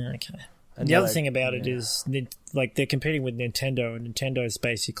 Okay. And the other thing about it is like they're competing with Nintendo, and Nintendo's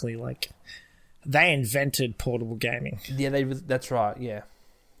basically like they invented portable gaming. Yeah, that's right. Yeah,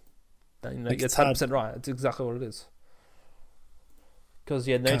 it's 100% right. It's exactly what it is. Because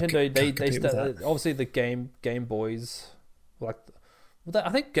Nintendo they obviously the Game Boys, I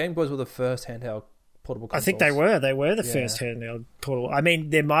think Game Boys were the first handheld portable consoles. I think they were the first handheld portable. I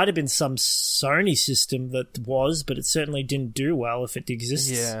mean, there might have been some Sony system that was, but it certainly didn't do well if it exists.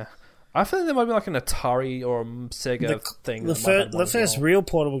 Yeah, I feel like there might be like an Atari or a Sega thing. The first real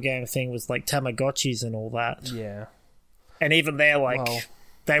portable game thing was like Tamagotchis and all that. Yeah, and even they're like.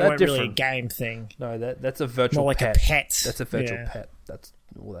 They weren't really a game thing. No, that's a virtual more pet. Like a pet. That's a virtual pet. That's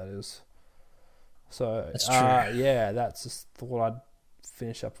all that is. So that's true. That's just what I'd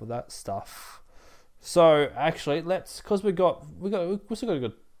finish up with that stuff. So actually, because we still got a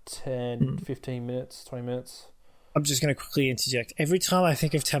good 10, 15 minutes, 20 minutes. I'm just going to quickly interject. Every time I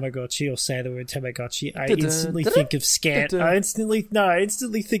think of Tamagotchi or say the word Tamagotchi, I instantly think of I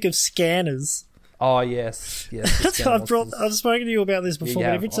instantly think of scanners. Oh yes. I've spoken to you about this before,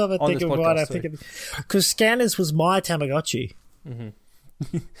 but every time I think of one, I think of because Scanners was my Tamagotchi.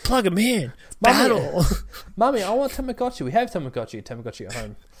 Mm-hmm. Plug them in, battle. Mummy, I want Tamagotchi. We have Tamagotchi at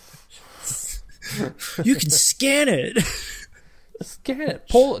home. You can scan it. Scan it.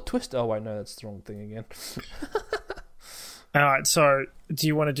 Pull it. Twist. Oh wait, no, that's the wrong thing again. All right. So, do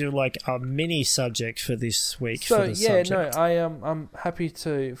you want to do like a mini subject for this week? I'm happy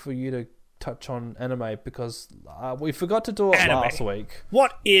for you to touch on anime because we forgot to do it last week.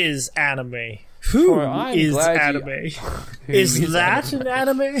 What is anime? Who is anime? Is that an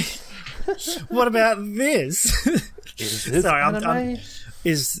anime? What about this? Is this anime?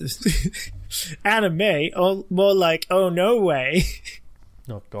 Is anime more like oh no way?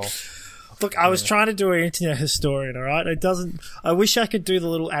 Oh god. Look, I was trying to do an internet historian, alright? It doesn't... I wish I could do the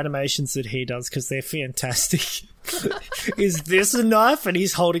little animations that he does, because they're fantastic. Is this a knife? And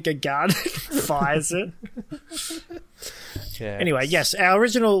he's holding a gun, fires it. Yeah. Anyway, yes, our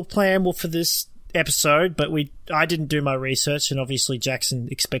original plan for this episode, but I didn't do my research, and obviously Jackson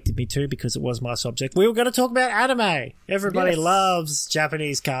expected me to because it was my subject. We were going to talk about anime. Everybody loves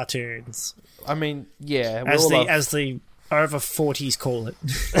Japanese cartoons. I mean, yeah. As the over 40s call it.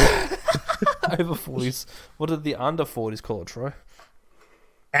 Over 40s. What did the under 40s call it, Troy?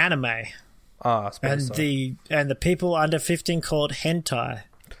 Anime. I suppose so. And the people under 15 call it hentai.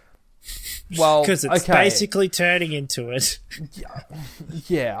 Well, because it's basically turning into it.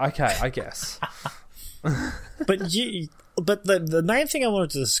 Yeah, okay, I guess. But the main thing I wanted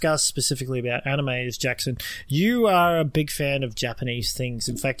to discuss specifically about anime is, Jackson, you are a big fan of Japanese things.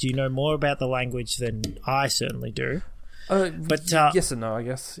 In fact, you know more about the language than I certainly do. But yes and no, I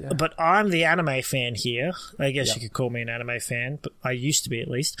guess. Yeah. But I'm the anime fan here. I guess you could call me an anime fan, but I used to be at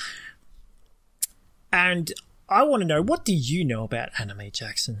least. And I want to know, what do you know about anime,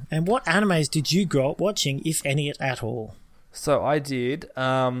 Jackson? And what animes did you grow up watching, if any at all? So I did,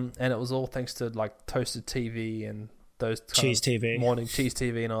 and it was all thanks to like Toasted TV and those Cheese TV, morning Cheese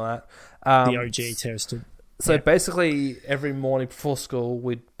TV and all that. The OG Toasted. So basically, every morning before school,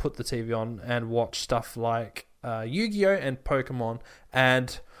 we'd put the TV on and watch stuff like Yu-Gi-Oh! And Pokemon.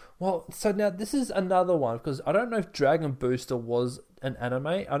 And, well, so now this is another one, because I don't know if Dragon Booster was an anime.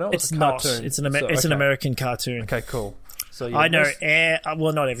 I know it's a cartoon. Not. It's an American cartoon. Okay, cool. So I know,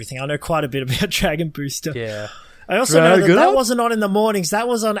 well, not everything. I know quite a bit about Dragon Booster. Yeah. I also know that wasn't on in the mornings. That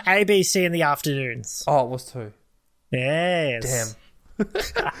was on ABC in the afternoons. Oh, it was too. Yes. Damn.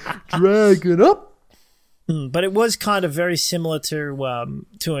 Dragon up. But it was kind of very similar to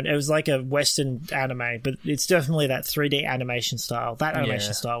it was like a Western anime, but it's definitely that 3D animation style. That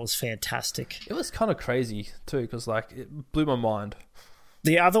animation style was fantastic. It was kind of crazy too, because like it blew my mind.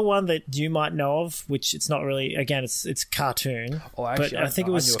 The other one that you might know of, which it's not really, again, it's cartoon. Oh, actually, but I think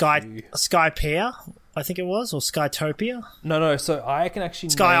it was Skypiea, I think it was, or Skytopia. No. So I can actually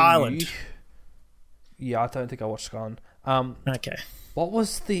Sky Island. Yeah, I don't think I watched Sky. Okay. What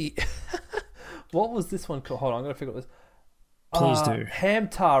was the? What was this one called? Hold on, I'm gonna figure out this. Please do.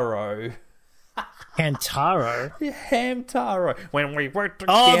 Hamtaro. Hamtaro? Yeah, Hamtaro. When we work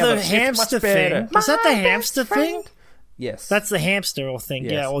together, oh, the hamster thing. Is that the hamster thing? Yes. That's the hamster or thing,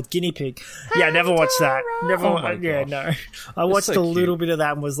 yes. Yeah, or guinea pig. Yeah, I never watched that. No. I watched a little bit of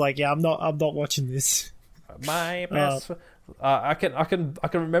that and was like, yeah, I'm not watching this. My best I can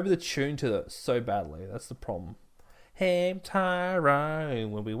remember the tune to that so badly. That's the problem. Hamtaro,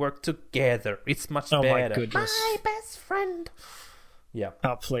 when we work together, it's much better. My goodness. My best friend. Yeah.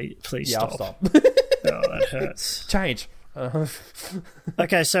 Oh, please I'll stop. Oh, that hurts. Change.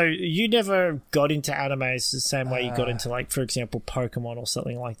 Okay, so you never got into animes the same way you got into, like, for example, Pokemon or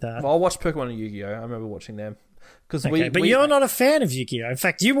something like that. Well, I watched Pokemon and Yu-Gi-Oh! I remember watching them. But you're not a fan of Yu-Gi-Oh! In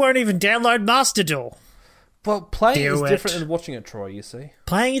fact, you won't even download Master Duel. Well, playing is different than watching it, Troy, you see.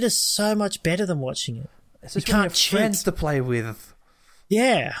 Playing it is so much better than watching it. It's just you can't cheat. Friends to play with.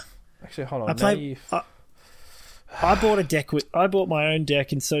 Yeah. Actually, hold on. I bought a deck. I bought my own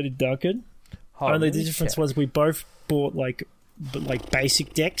deck, and so did Duncan. Only the difference was we both bought like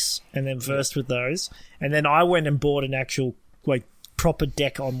basic decks, and then versed with those. And then I went and bought an actual like proper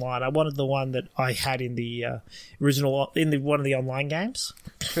deck online. I wanted the one that I had in the original one of the online games.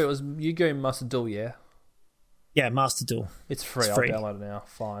 It was Yu-Gi-Oh! Master Duel, yeah. Yeah, Master Duel. It's free. I'll download it now.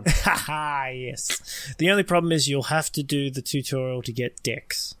 Fine. Haha, yes. The only problem is you'll have to do the tutorial to get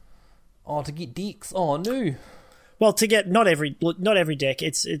decks. Oh, to get decks? Oh, no. Well, to get not every deck.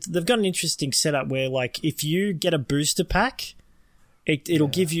 It's they've got an interesting setup where, like, if you get a booster pack, it'll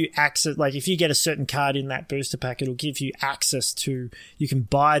give you access. Like, if you get a certain card in that booster pack, it'll give you access to. You can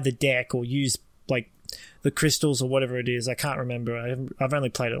buy the deck or use like the crystals or whatever it is. I can't remember. I've only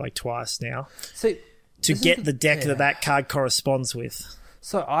played it like twice now. See. To get the deck that card corresponds with.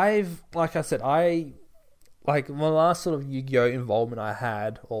 So like I said, my last sort of Yu-Gi-Oh! Involvement I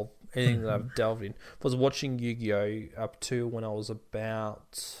had, or anything that I've delved in, was watching Yu-Gi-Oh! Up to when I was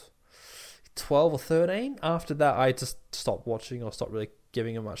about 12 or 13. After that, I just stopped watching or stopped really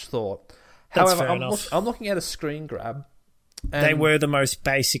giving it much thought. That's However, fair enough. I'm looking at a screen grab. They were the most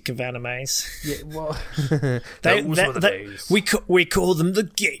basic of animes. Yeah, well, we call them the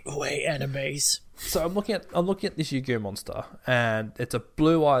gateway animes. So I'm looking at this Yu-Gi-Oh! Monster, and it's a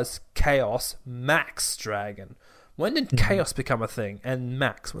Blue Eyes Chaos Max Dragon. When did Chaos become a thing? And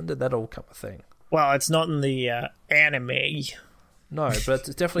Max, when did that all become a thing? Well, it's not in the anime. No, but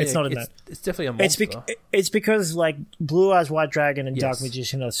it's definitely It's not in that. It's definitely a monster. It's because like Blue Eyes White Dragon and Dark Yes.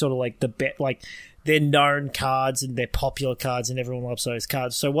 Magician are sort of like like they're known cards and they're popular cards and everyone loves those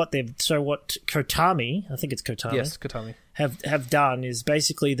cards. So what Kotami, I think it's Kotami, Yes, Kotami. have done is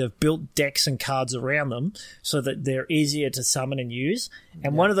basically they've built decks and cards around them so that they're easier to summon and use.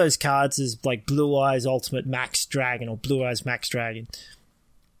 And one of those cards is like Blue Eyes Ultimate Max Dragon or Blue Eyes Max Dragon.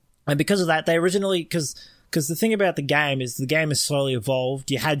 And because of that, they originally because the thing about the game is the game has slowly evolved.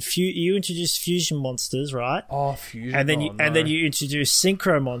 You had you introduced fusion monsters, right? Oh, fusion. And then you introduced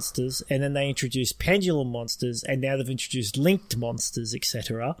synchro monsters, and then they introduced pendulum monsters, and now they've introduced linked monsters,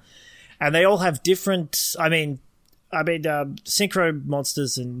 etc. And they all have different. I mean, synchro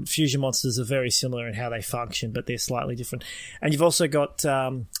monsters and fusion monsters are very similar in how they function, but they're slightly different. And you've also got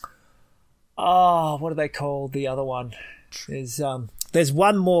what are they called? The other one there's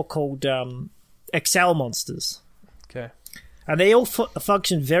one more called Excel monsters. Okay. And they all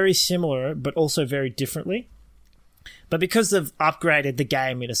function very similar, but also very differently. But because they've upgraded the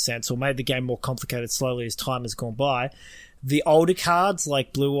game in a sense, or made the game more complicated slowly as time has gone by, the older cards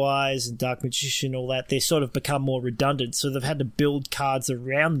like Blue Eyes and Dark Magician, all that, they sort of become more redundant. So they've had to build cards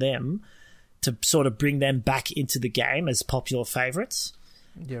around them to sort of bring them back into the game as popular favourites.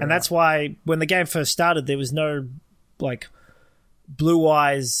 Yeah, and that's why when the game first started, there was no like Blue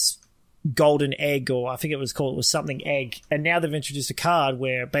Eyes Golden Egg, or I think it was something egg, and now they've introduced a card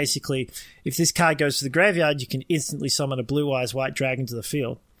where basically if this card goes to the graveyard, you can instantly summon a Blue Eyes White Dragon to the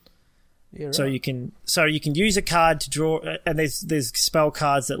field. Yeah, right. So you can use a card to draw, and there's spell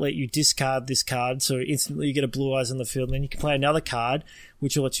cards that let you discard this card, so instantly you get a Blue Eyes on the field, and then you can play another card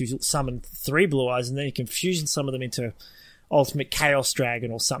which will let you summon 3 Blue Eyes, and then you can fusion some of them into Ultimate Chaos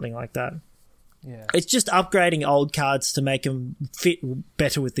Dragon or something like that. Yeah, it's just upgrading old cards to make them fit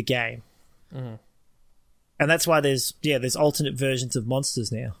better with the game. Mm-hmm. And that's why there's alternate versions of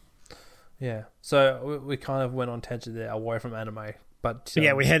monsters now. Yeah. So we kind of went on tangent there away from anime, but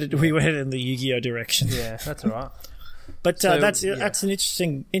we were headed in the Yu-Gi-Oh direction. Yeah, that's all right. But that's an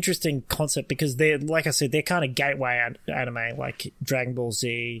interesting concept because they're, like I said, they're kind of gateway anime like Dragon Ball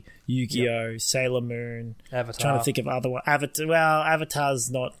Z, Yu-Gi-Oh, Sailor Moon. Avatar. Trying to think of other ones. Avatar's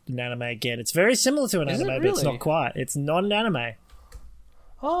not an anime again. It's very similar to an anime, but it's not quite. It's not an anime.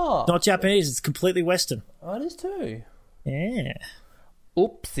 Oh, not Japanese. It's completely Western. Oh, it is too. Yeah.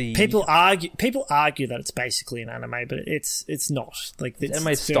 Oopsie. People argue that it's basically an anime, but it's not. Like it's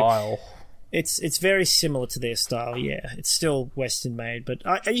anime style. It's very similar to their style. Yeah, it's still Western made, but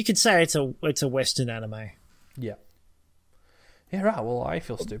you could say it's a Western anime. Yeah. Yeah, right. Well, I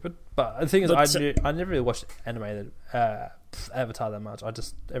feel stupid, but the thing is, I never really watched anime Avatar that much. I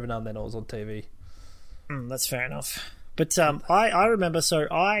just every now and then it was on TV. That's fair enough. But I remember, so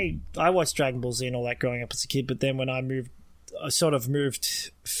I watched Dragon Ball Z and all that growing up as a kid, but then when I moved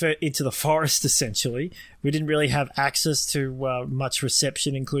into the forest, essentially, we didn't really have access to much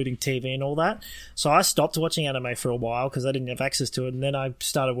reception, including TV and all that. So I stopped watching anime for a while because I didn't have access to it, and then I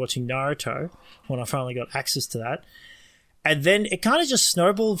started watching Naruto when I finally got access to that. And then it kind of just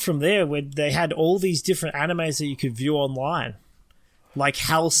snowballed from there, where they had all these different animes that you could view online, like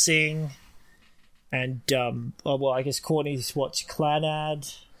Hellsing. And I guess Courtney's watched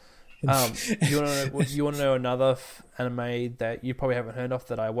Clannad. You want to know another anime that you probably haven't heard of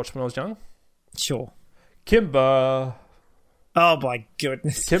that I watched when I was young? Sure. Kimber. Oh my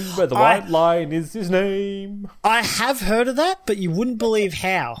goodness. Kimber the White Lion is his name. I have heard of that, but you wouldn't believe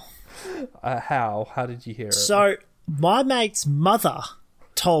how. How? How did you hear it? So my mate's mother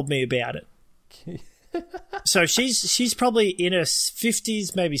told me about it. So she's probably in her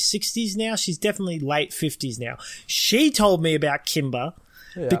 50s, maybe 60s now. She's definitely late 50s now. She told me about Kimber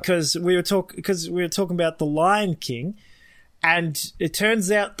because we were talking about The Lion King, and it turns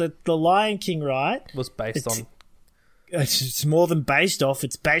out that The Lion King, right, was based on. It's more than based off.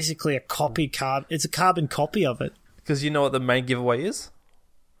 It's basically a It's a carbon copy of it. Because you know what the main giveaway is?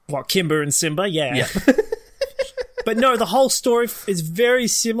 What, Kimber and Simba? Yeah. But no, the whole story is very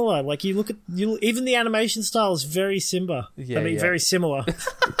similar. Like you look at even the animation style is very Simba. Yeah, very similar.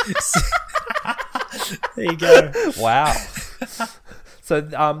 There you go. Wow. So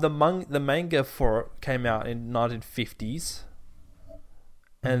the manga for it came out in 1950s,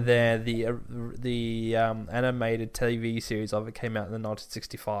 and then the animated TV series of it came out in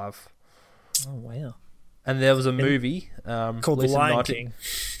 1965. Oh wow! And there was a movie called The Lion King.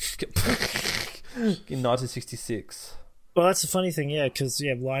 In 1966. Well, that's the funny thing, yeah, because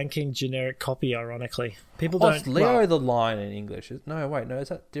Lion King generic copy. Ironically, people don't. It's Leo the Lion in English. No, wait, no, is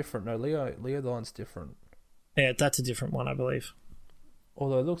that different? No, Leo the Lion's different. Yeah, that's a different one, I believe.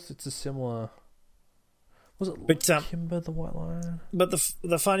 Although it's a similar. Was it But Kimber the White Lion? but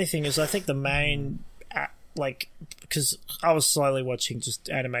the funny thing is, I think the main because I was slowly watching just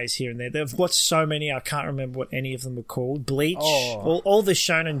animes here and there. They've watched so many I can't remember what any of them were called. Bleach, all the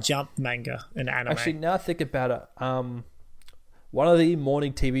Shonen Jump manga and anime. Actually, now I think about it, one of the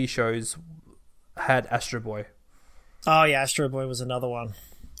morning TV shows had Astro Boy. Oh yeah, Astro Boy was another one.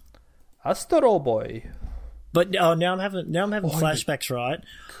 Astro Boy. But now I'm having flashbacks, right?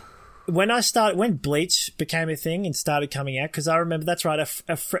 When Bleach became a thing and started coming out, because I remember that's right,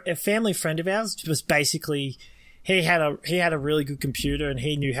 a family friend of ours was basically he had a really good computer and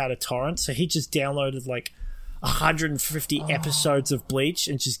he knew how to torrent, so he just downloaded like 150 episodes of Bleach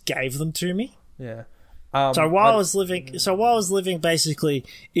and just gave them to me. Yeah. So while I was living basically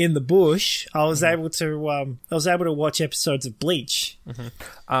in the bush, I was able to watch episodes of Bleach.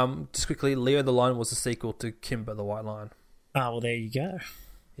 Just quickly, Leo the Lion was a sequel to Kimber the White Lion. Oh well, there you go.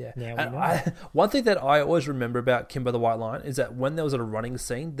 Yeah. Now we And know. one thing that I always remember about Kimber the White Lion is that when there was a running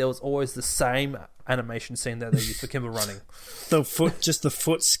scene, there was always the same animation scene that they used for Kimber running. The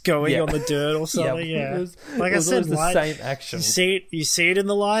foot's going on the dirt or something. Yeah, It was, like it was I said, always the same action. You see it in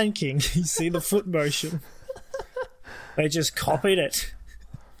the Lion King. You see the foot motion. They just copied it.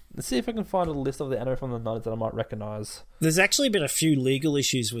 Let's see if I can find a list of the anime from the 90s that I might recognise. There's actually been a few legal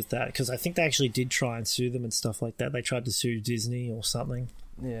issues with that because I think they actually did try and sue them and stuff like that. They tried to sue Disney or something.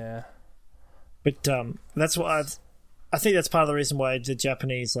 Yeah. But that's why I think that's part of the reason why the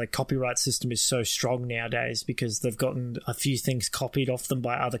Japanese copyright system is so strong nowadays, because they've gotten a few things copied off them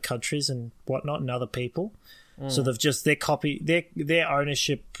by other countries and whatnot and other people. So they've just their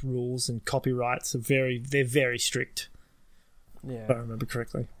ownership rules and copyrights are very strict. Yeah. If I remember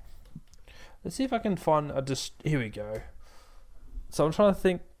correctly. Let's see if I can find here we go. So I'm trying to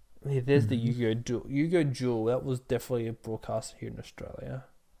think. Yeah, there's the Yu-Gi-Oh! Duel. Yu-Gi-Oh! Duel. That was definitely a broadcast here in Australia.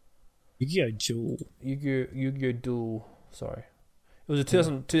 Yu-Gi-Oh! Duel. Yu-Gi-Oh! Duel. Sorry. It was a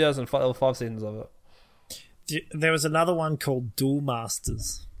 2005. There were 5 seasons of it. There was another one called Duel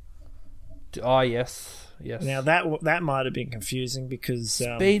Masters. Ah, yes. Now that might have been confusing because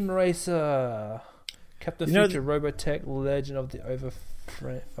Speed Racer, Captain You know, Future, Robotech, Legend of the Overframe.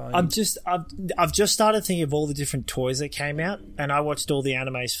 I've just started thinking of all the different toys that came out, and I watched all the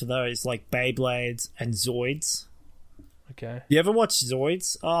animes for those, like Beyblades and Zoids. Okay. You ever watch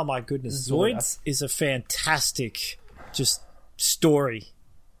Zoids? Oh my goodness, Zoid. Zoids is a fantastic just story.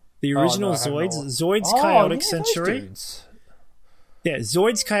 The original Zoids, Zoids Chaotic Century. Yeah,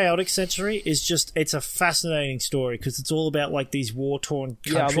 Zoid's Chaotic Century is it's a fascinating story because it's all about these war-torn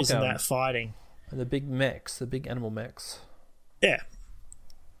countries and that fighting. And the big mechs, the big animal mechs. Yeah.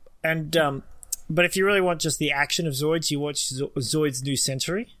 And but if you really want just the action of Zoids, you watch Zoid's New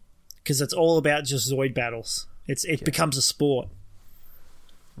Century because it's all about just Zoid battles. It becomes a sport.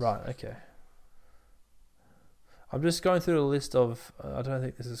 Right, okay. I'm just going through a list of... I don't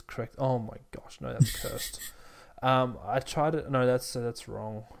think this is correct. Oh my gosh, no, that's cursed. I tried it... No, that's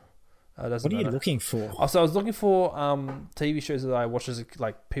wrong. What are you looking for? So I was looking for TV shows that I watched as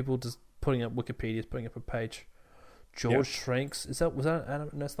people just putting up Wikipedia, putting up a page. George Shrinks. Was that an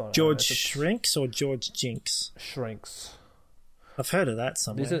anime? No, it's not. George Shrinks or George Jinx? Shrinks. I've heard of that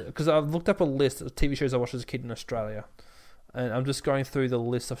somewhere. Because I've looked up a list of TV shows I watched as a kid in Australia, and I'm just going through the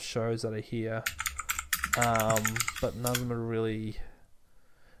list of shows that are here, but none of them are really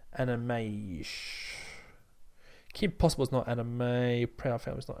anime-ish. Kim Possible's not anime. Proud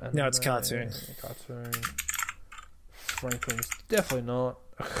Family's not anime. No, it's cartoon. Cartoon. Franklin's definitely not.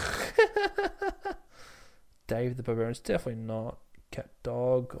 Dave the Barbarian's definitely not. Cat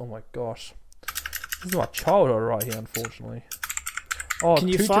Dog. Oh my gosh. This is my childhood right here, unfortunately. Oh, can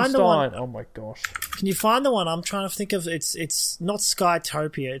you find the one? Oh my gosh. Can you find the one I'm trying to think of? It's not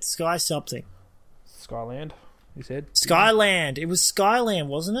Skytopia. It's Sky something. Skyland, you said? Skyland. It was Skyland,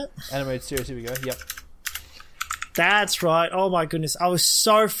 wasn't it? Animated series. Here we go. Yep. That's right. Oh my goodness. I was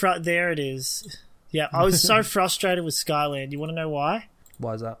so there it is. Yeah, I was so frustrated with Skyland. You want to know why?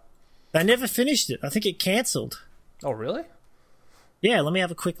 Why is that? They never finished it. I think it cancelled. Oh, really? Yeah, let me have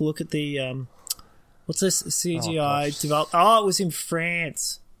a quick look at the... what's this? CGI developed... Oh, it was in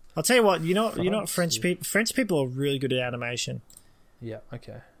France. I'll tell you what. You know what French people are really good at animation. Yeah,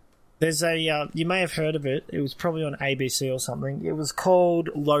 okay. There's a... you may have heard of it. It was probably on ABC or something. It was called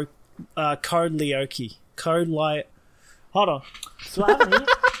Code Lyoko. Hold on. Do I have it here?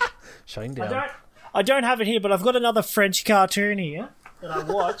 Shutting down. I don't have it here, but I've got another French cartoon here that I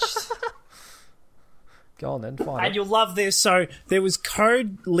watched. Go on then, find and you'll love this. So there was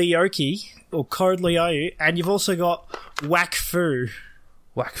Code Lyoko, or Code Lyoko, and you've also got Wakfu.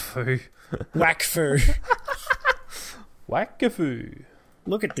 Wakfu. Wakfu. Wakafu.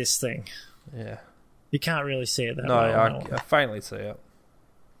 Look at this thing. Yeah. You can't really see it that No, well. I faintly see it.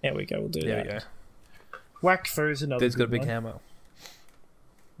 There we go. We'll do There that. we go. Wakfu's another. Dude's got a good big one. hammer.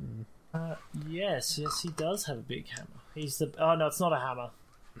 Yes, he does have a big hammer. He's the. Oh no, it's not a hammer.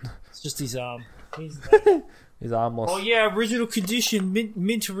 It's just his arm. He's armless. Oh yeah, original condition,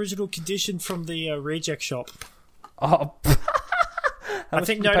 mint original condition from the reject shop. Oh, I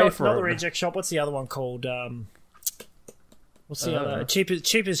think not the reject shop. What's the other one called? What's the other? Cheap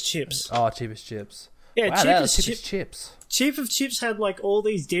as chips. Oh, cheapest chips. Yeah, wow, cheapest chips. Cheap of Chips had like all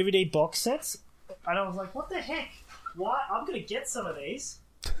these DVD box sets, and I was like, "What the heck? Why? I'm gonna get some of these."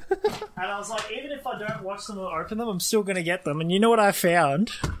 And I was like, even if I don't watch them or open them, I'm still gonna get them. And you know what I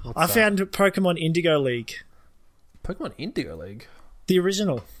found? I found Pokemon Indigo League. Pokemon Indigo League. The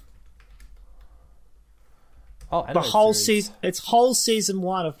original. Oh, the whole season. It's whole season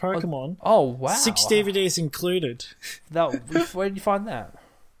 1 of Pokemon. Oh wow! 6 DVDs included. Where did you find that?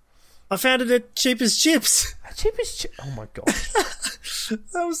 I found it at Cheapest Chips. Cheapest chips. Oh my god!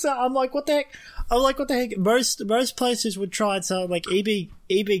 I'm like, what the heck? I'm like, what the heck? Most places would try and sell it, like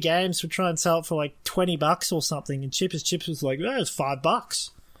EB Games would try and sell it for like $20 or something, and Cheapest Chips was like, oh, it's $5.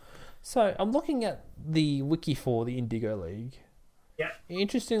 So I'm looking at the wiki for the Indigo League. Yeah.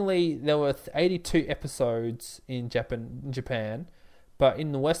 Interestingly, there were 82 episodes in Japan, but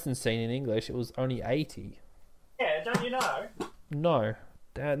in the Western scene in English, it was only 80. Yeah, don't you know? No,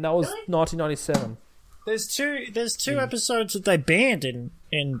 that was really? 1997. There's two episodes that they banned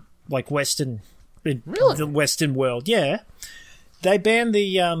in like Western, really? The Western world. Yeah, they banned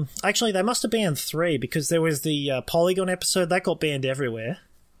the. Actually, they must have banned 3 because there was the Polygon episode that got banned everywhere.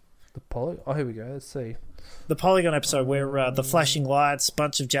 Oh, here we go. Let's see. The Polygon episode where the flashing lights,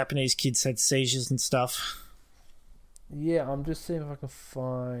 bunch of Japanese kids had seizures and stuff. Yeah, I'm just seeing if I can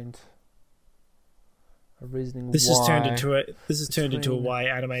find a reasoning. This has turned into a why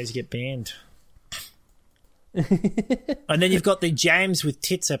animes get banned. And then you've got the James with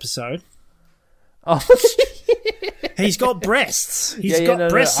tits episode. Oh, he's got breasts. He's got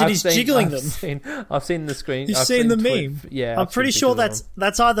breasts and he's jiggling them. I've seen the screen. You've seen the meme. Yeah, I'm pretty sure that's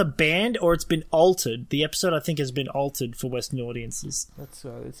either banned or it's been altered. The episode I think has been altered for Western audiences. Let's see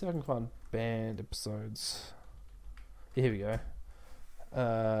if I can find banned episodes. Yeah, here we go.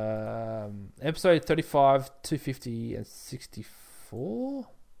 Episode 35, 250, and 64.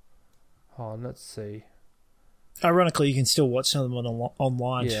 Oh, let's see. Ironically, you can still watch some of them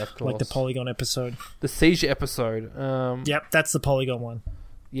online. Yeah, of course. Like the Polygon episode. The seizure episode. Yep, that's the Polygon one.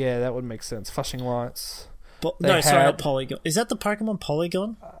 Yeah, that would make sense. Flashing lights. Sorry, not Polygon. Is that the Pokemon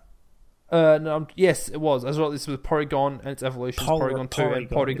Polygon? No, yes, it was. As well, this was Porygon and its evolution. Porygon 2 and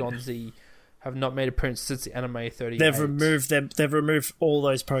Porygon Z have not made appearance since the anime 38. They've removed all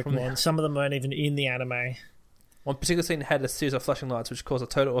those Pokemon. Some of them weren't even in the anime. One particular scene had a series of flashing lights, which caused a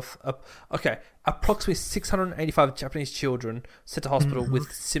total of approximately 685 Japanese children sent to hospital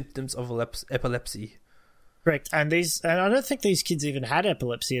with symptoms of epilepsy. Correct, and I don't think these kids even had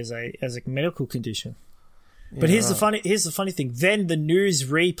epilepsy as a medical condition. But here's the funny thing. Then the news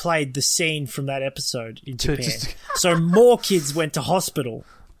replayed the scene from that episode in Japan, so more kids went to hospital.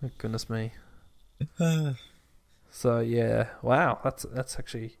 Oh, goodness me. So yeah, wow, that's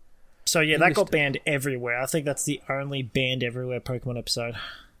actually. So yeah, that got banned everywhere. I think that's the only banned everywhere Pokemon episode.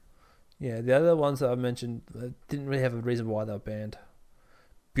 Yeah, the other ones that I mentioned didn't really have a reason why they were banned.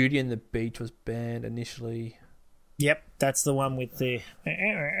 Beauty and the Beach was banned initially. Yep, that's the one with the...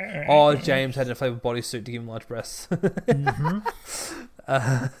 Oh, James had an inflatable bodysuit to give him large breasts. Mm-hmm.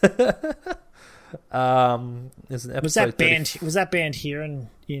 There's an episode was that banned here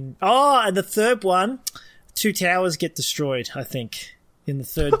in... Oh, and the third one, 2 towers get destroyed, I think. In the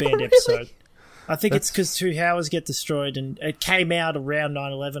third banned episode. I think it's because 2 towers get destroyed and it came out around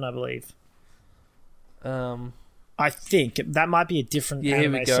 9/11, I believe. I think. That might be a different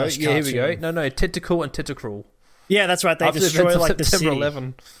anime. Here we go. No, Tentacle and Tentacruel. Yeah, that's right. They destroy like the city. September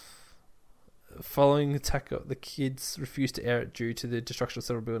 11. Following attack, the kids refused to air it due to the destruction of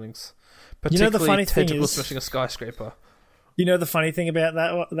several buildings. Particularly, the funny thing Tentacle is, smashing a skyscraper. You know the funny thing about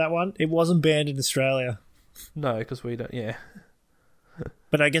that one? It wasn't banned in Australia. No, because we don't. Yeah.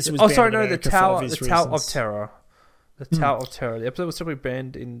 But I guess it was banned in America the Tower of Terror. The Tower of Terror. The episode was simply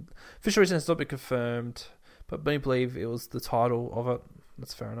banned in official reasons has not been confirmed, but many believe it was the title of it.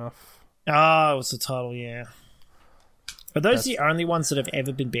 That's fair enough. Oh, it was the title, yeah. Are those the only ones that have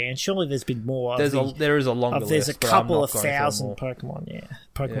ever been banned? Surely there's been more. There is a longer list. There's a couple of thousand Pokemon,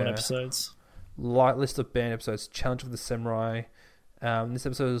 Pokemon episodes. Light list of banned episodes. Challenge of the Samurai. This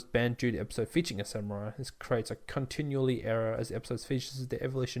episode was banned due to episode featuring a samurai. This creates a continually error as the episode features the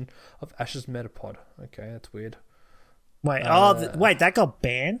evolution of Ash's Metapod. Okay, that's weird. Wait, that got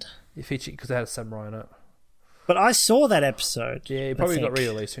banned? Featuring because they had a samurai in it. But I saw that episode. Yeah, it probably got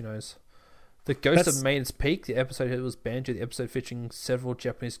re-released. Who knows? The Ghost of Maiden's Peak, the episode was banned due to the episode featuring several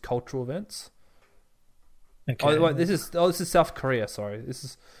Japanese cultural events. Okay. Oh, wait, this is South Korea. Sorry, this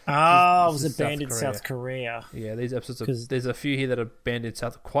is. Was it banned in South Korea? Yeah, these episodes. There's a few here that are banned in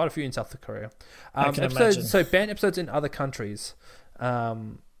quite a few in South Korea. I can imagine. So banned episodes in other countries.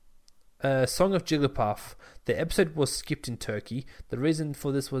 Song of Jigglypuff. The episode was skipped in Turkey. The reason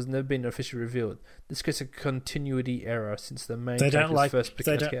for this was never been officially revealed. This creates a continuity error since the main character's first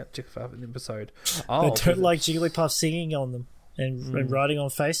picking Jigglypuff in the episode. They don't like Jigglypuff singing on them and writing on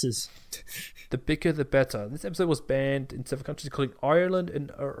faces. The bigger the better. This episode was banned in several countries, including Ireland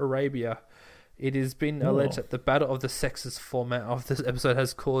and Arabia. It has been alleged that the Battle of the Sexes format of this episode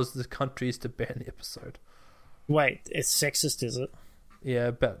has caused the countries to ban the episode. Wait, it's sexist, is it?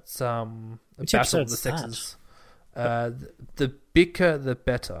 Yeah, but Which Battle of the Sexes. The bigger the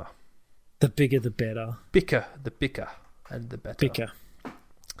better. The bigger the better. The bigger and the better. Bigger.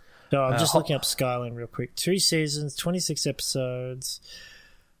 So I'm just looking up Skyland real quick. 2 seasons, 26 episodes.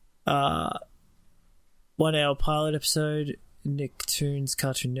 1 hour pilot episode. Nicktoons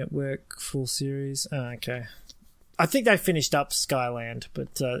Cartoon Network full series. Okay. I think they finished up Skyland,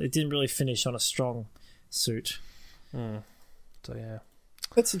 but it didn't really finish on a strong suit. So yeah,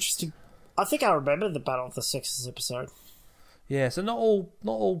 that's interesting. I think I remember the Battle of the Sexes episode. Yeah, so not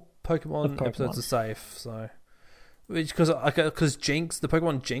all Pokemon episodes are safe. So, because Jinx, the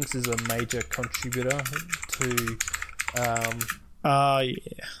Pokemon Jinx is a major contributor to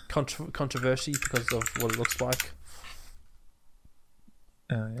controversy because of what it looks like.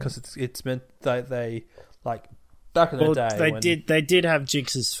 Because it's meant that they like back in the day they did have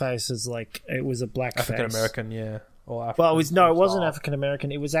Jinx's face as like it was a black African face. American, yeah. Or it wasn't African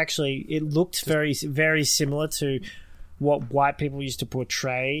American. It was actually it looked very very similar to what white people used to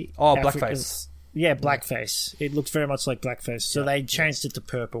portray. Blackface. Yeah, blackface. It looked very much like blackface. So they changed it to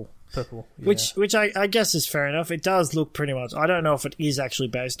purple. Purple, yeah. Which I guess is fair enough. It does look pretty much. I don't know if it is actually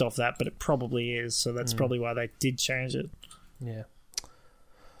based off that, but it probably is. So that's probably why they did change it. Yeah.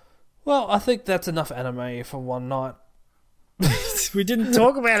 Well, I think that's enough anime for one night. We didn't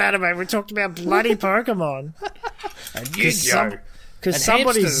talk about anime. We talked about bloody Pokemon. And Yu-Gi-Oh! Because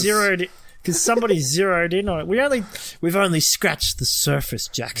somebody zeroed in on it. We've only scratched the surface,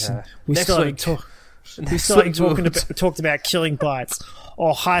 Jackson. Yeah. We talked about Killing Bites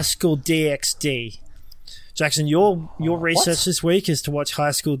or High School DxD. Jackson, your research this week is to watch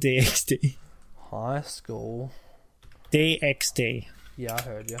High School DxD. High School DxD. Yeah, I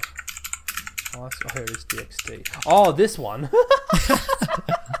heard you. I heard it's DxD. Oh, this one.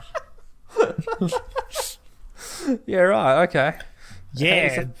 Yeah, right. Okay.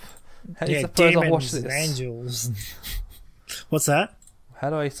 Yeah. How do you suppose I'll watch this? Angels. What's that? How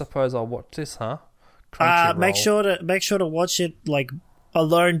do I suppose I'll watch this, huh? Make sure to watch it like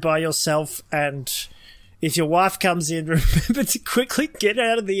alone by yourself, and if your wife comes in, remember to quickly get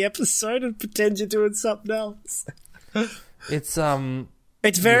out of the episode and pretend you're doing something else. It's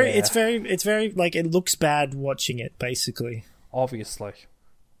very like it looks bad watching it, basically. Obviously.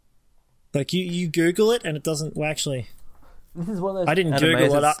 Like you Google it and it doesn't. Well, actually, this is one of those I didn't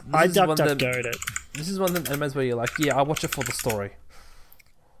Google it. I DuckDuckGo'd it. This is one of the animes where you're like, yeah, I watch it for the story.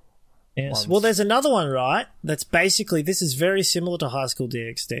 Yes. Once. Well, there's another one, right? That's basically this is very similar to High School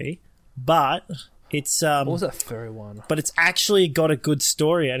DxD, but it's what was that furry one? But it's actually got a good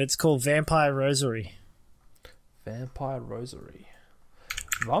story, and it's called Vampire Rosary. Vampire Rosary.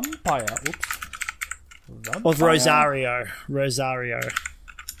 Vampire. Oops. Vampire. Of Rosario.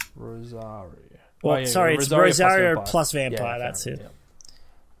 Well, it's Rosario plus Vampire. Yeah, that's it. Yeah.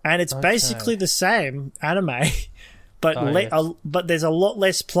 And it's basically the same anime, but but there's a lot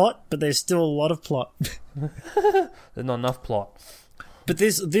less plot, but there's still a lot of plot. There's not enough plot. But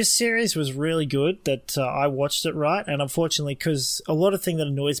this series was really good that I watched it, right? And unfortunately, because a lot of thing that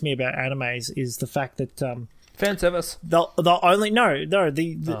annoys me about animes is the fact that fan service.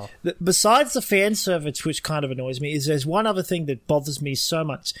 Besides the fan service, which kind of annoys me, is there's one other thing that bothers me so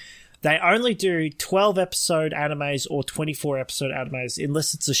much. They only do 12-episode animes or 24-episode animes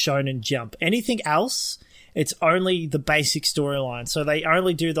unless it's a Shonen Jump. Anything else, it's only the basic storyline. So they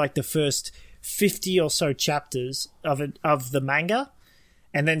only do like the first 50 or so chapters of the manga.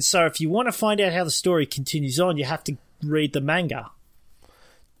 And then so if you want to find out how the story continues on, you have to read the manga.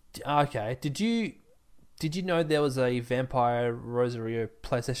 Okay. Did you know there was a Vampire Rosario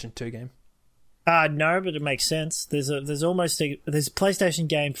PlayStation 2 game? No, but it makes sense. There's a PlayStation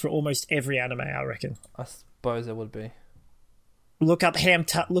game for almost every anime, I reckon. I suppose there would be. Look up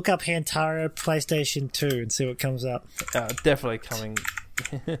Hamtaro PlayStation 2 and see what comes up. Definitely coming.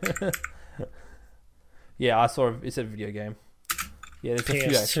 Yeah, I saw it said video game. Yeah, there's a few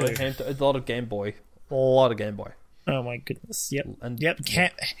PS2. actually. A lot of Game Boy. A lot of Game Boy. Oh my goodness! Yep, And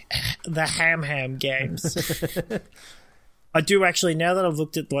the Ham games. I do actually. Now that I've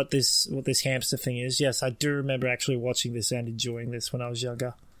looked at what this hamster thing is, yes, I do remember actually watching this and enjoying this when I was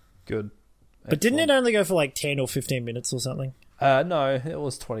younger. Good. But didn't it only go for like 10 or 15 minutes or something? No, it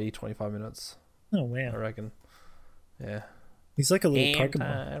was 20, 25 minutes. Oh wow! I reckon. Yeah. He's like a little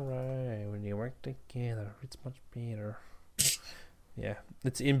Pokemon. Right, when you work together, it's much better. Yeah,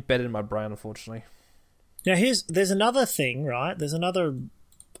 it's embedded in my brain, unfortunately. Now there's another thing, right?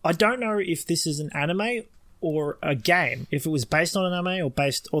 I don't know if this is an anime or a game. If it was based on an anime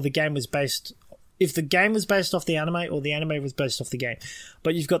or the game was based. If the game was based off the anime or the anime was based off the game.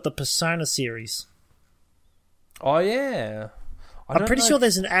 But you've got the Persona series. Oh yeah. I'm pretty sure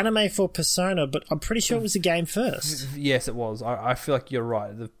there's an anime for Persona, but I'm pretty sure it was a game first. Yes, it was. I feel like you're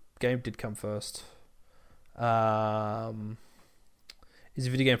right. The game did come first. It's a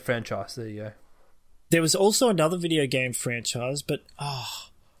video game franchise. There you go. There was also another video game franchise, but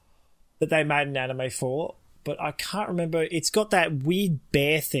that they made an anime for, but I can't remember. It's got that weird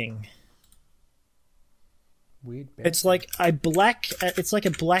bear thing. Weird bear. It's like a black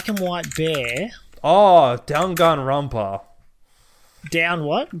and white bear. Oh, Danganronpa. Down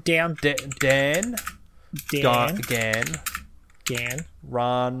what? Down Dan. Dan. Gan.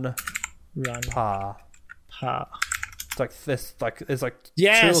 Run. Pa. It's like this. There's like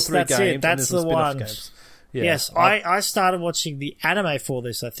yes, 2 or 3 that's games. it. That's and the one. Games. Yeah. Yes, I started watching the anime for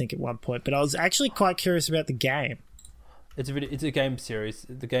this, I think, at one point, but I was actually quite curious about the game. It's a game series.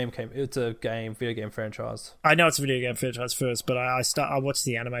 It's a video game franchise. I know it's a video game franchise first, but I watched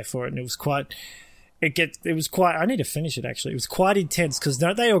the anime for it, and it was quite. It was quite. I need to finish it actually. It was quite intense because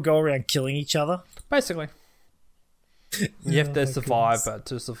don't they all go around killing each other? Basically, you have to survive, but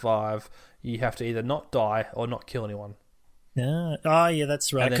to survive, you have to either not die or not kill anyone. Oh yeah,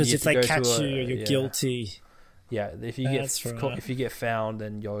 that's right. Because if they catch you, you're guilty. Yeah, if you get found,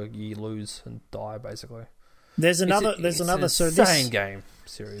 then you lose and die basically. There's another. So this game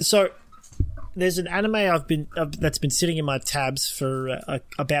series. So there's an anime that's been sitting in my tabs for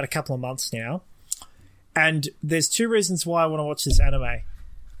about a couple of months now, and there's 2 reasons why I want to watch this anime.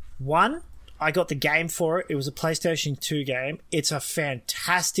 One, I got the game for it. It was a PlayStation 2 game. It's a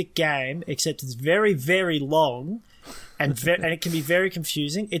fantastic game, except it's very, very long, and it can be very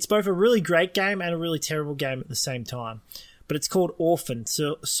confusing. It's both a really great game and a really terrible game at the same time. But it's called Orphan,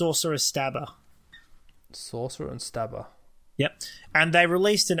 Sorcerer Stabber. Sorcerer and Stabber. Yep, and they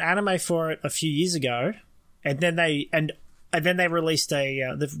released an anime for it a few years ago, and then they released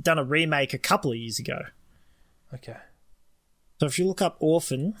they've done a remake a couple of years ago. Okay. So if you look up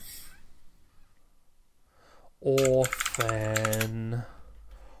Orphan. Oh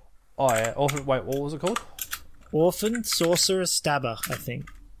yeah, Orphan. Wait, what was it called? Orphan Sorcerer Stabber, I think.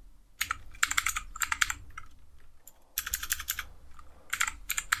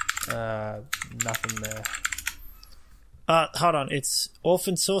 Nothing there. Hold on. It's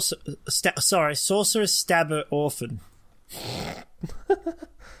Orphan Sorcerer Stabber Orphan.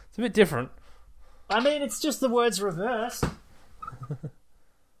 It's a bit different. I mean, it's just the words reversed.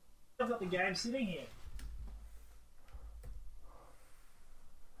 I've got the game sitting here.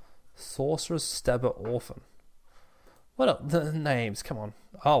 Sorcerer Stabber Orphan. What are the names? Come on.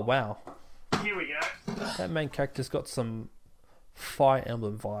 Oh wow. Here we go. That main character's got some Fire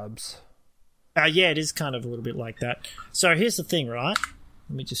Emblem vibes. Yeah, it is kind of a little bit like that. So here's the thing, right?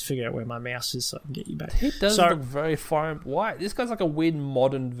 Let me just figure out where my mouse is so I can get you back. He does look very Fire Emblem. Why? This guy's like a weird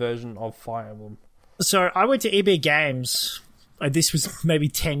modern version of Fire Emblem. So I went to EB Games. This was maybe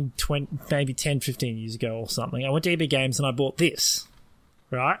 10, 15 years ago or something. I went to EB Games and I bought this.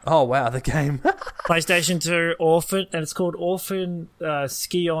 Right? Oh, wow, the game. PlayStation 2 Orphan, and it's called Orphan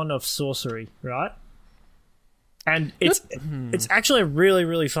Scion of Sorcery, right? And it's actually a really,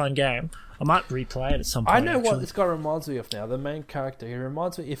 really fun game. I might replay it at some point. I know what this guy reminds me of now. The main character. He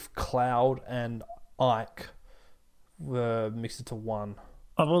reminds me if Cloud and Ike were mixed into one.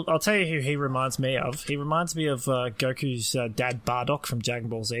 I'll tell you who he reminds me of. He reminds me of Goku's dad Bardock from Dragon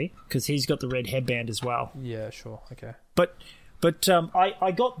Ball Z, because he's got the red headband as well. Yeah, sure. Okay. But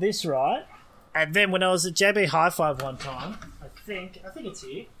I got this right, and then when I was at JB Hi-Fi one time, I think it's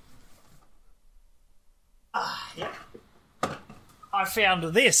here. Yeah. I found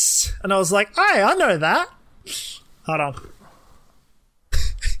this, and I was like, "Hey, I know that." Hold on.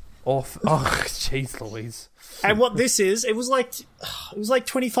 Oh, jeez, Louise. And what this is, it was like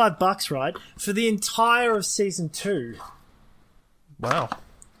 $25, right, for the entire of season 2. Wow.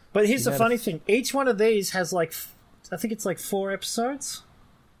 But here's the funny thing. Each one of these has I think it's 4 episodes.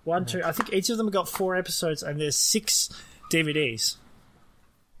 1, 2. I think each of them have got 4 episodes, and there's 6 DVDs.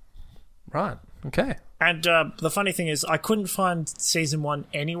 Right. Okay. And the funny thing is, I couldn't find season 1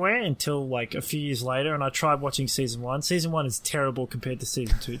 anywhere until like a few years later, and I tried watching season 1. Season 1 is terrible compared to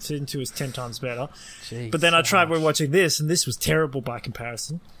season 2. Season 2 is 10 times better. Jeez, but then I tried watching this, and this was terrible by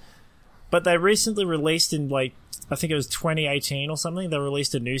comparison. But they recently released in I think it was 2018 or something, they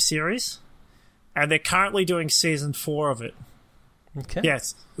released a new series, and they're currently doing season 4 of it. Okay.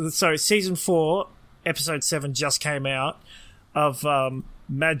 Yes. So season 4, episode 7 just came out of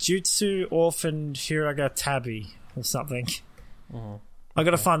Majutsu Orphan Hiragatabi or something. I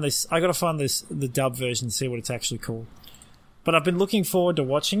gotta find this. The dub version to see what it's actually called. But I've been looking forward to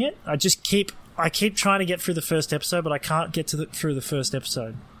watching it. I keep trying to get through the first episode, but I can't get through the first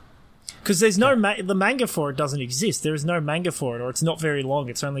episode because there's no the manga for it doesn't exist. There is no manga for it, or it's not very long.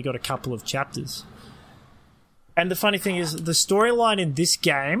 It's only got a couple of chapters. And the funny thing is, the storyline in this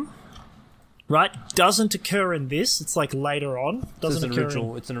game, right, doesn't occur in this. It's like later on. It's an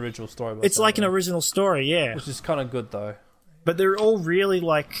original story. It's like an original story, yeah. Which is kind of good, though. But they're all really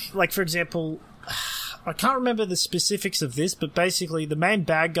like for example, I can't remember the specifics of this, but basically the main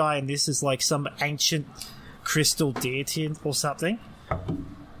bad guy in this is like some ancient crystal deity or something.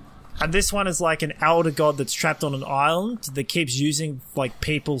 And this one is like an elder god that's trapped on an island that keeps using like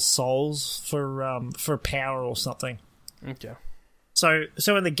people's souls for power or something. Okay. So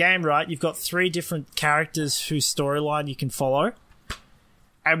in the game, right, you've got 3 different characters whose storyline you can follow.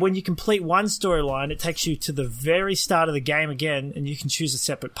 And when you complete one storyline, it takes you to the very start of the game again, and you can choose a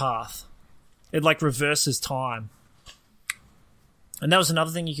separate path. It like reverses time. And that was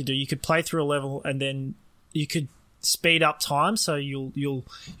another thing you could do. You could play through a level, and then you could speed up time. So you'll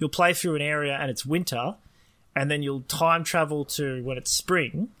play through an area and it's winter, and then you'll time travel to when it's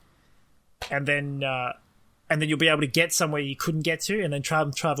spring, and then you'll be able to get somewhere you couldn't get to, and then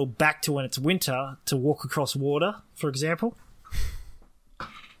travel back to when it's winter to walk across water, for example.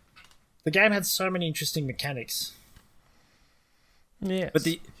 The game had so many interesting mechanics. Yes. But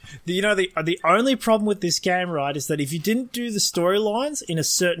the only problem with this game, right, is that if you didn't do the storylines in a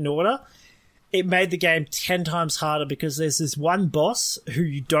certain order, it made the game 10 times harder because there's this one boss who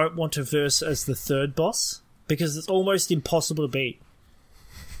you don't want to verse as the third boss because it's almost impossible to beat.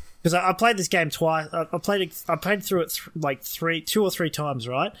 Because I played this game twice. I played through it like 2 or 3 times,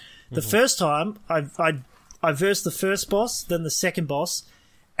 right? Mm-hmm. The first time, I versed the first boss, then the second boss,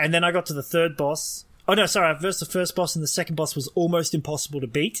 and then I got to the third boss. Oh, no, sorry. I versed the first boss, and the second boss was almost impossible to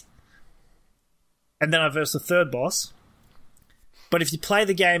beat. And then I versed the third boss. But if you play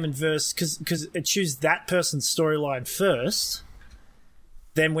the game and verse, because it chooses that person's storyline first,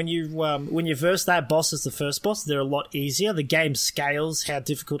 then when you verse that boss as the first boss, they're a lot easier. The game scales how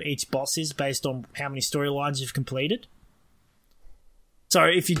difficult each boss is based on how many storylines you've completed. So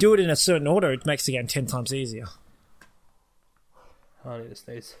if you do it in a certain order, it makes the game 10 times easier. I need to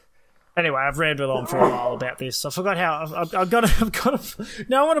sneeze. Anyway, I've rambled on for a while about this. I forgot how I've got to.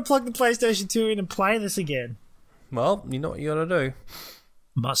 Now I want to plug the PlayStation 2 in and play this again. Well, you know what you got to do.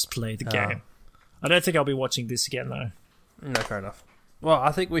 Must play the game. I don't think I'll be watching this again though. No, fair enough. Well,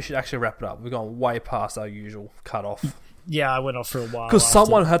 I think we should actually wrap it up. We've gone way past our usual cut-off. Yeah, I went off for a while. Because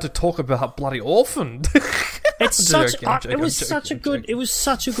someone had to talk about bloody Orphan. It was such a good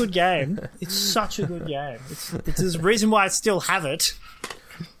game. It's such a good game. It's the reason why I still have it.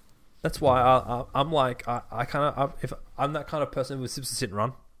 That's why I'm like I kind of if I'm that kind of person with Simpsons Hit and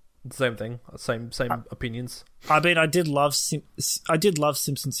Run, same thing, same opinions. I mean, I did love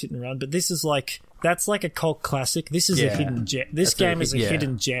Simpsons Hit and Run, but this is that's like a cult classic. This is a hidden gem. This game is a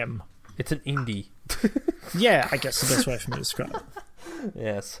hidden gem. It's an indie. Yeah, I guess the best way for me to describe it.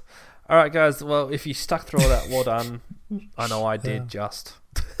 Yes. All right, guys. Well, if you stuck through all that, well done. I know I did just.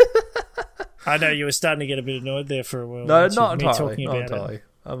 I know you were starting to get a bit annoyed there for a while. No, not entirely.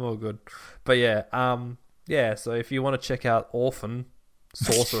 I'm all good. But yeah, so if you want to check out Orphan,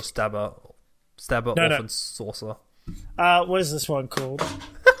 Sorcerer, Stabber, Orphan, Sorcerer. What is this one called?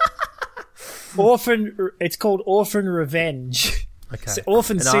 Orphan. It's called Orphan Revenge. Okay.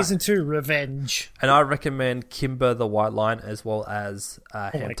 Orphan Season 2 Revenge. And I recommend Kimber the White Lion as well as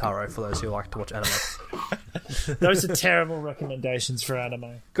Hamtaro for those who like to watch anime. Those are terrible recommendations for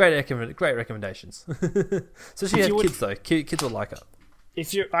anime. Great recommendations. So she had kids though. Kids would like it.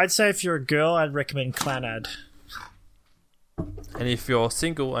 I'd say if you're a girl, I'd recommend Clannad. And if you're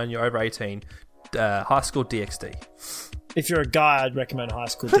single and you're over 18, High School DxD. If you're a guy, I'd recommend High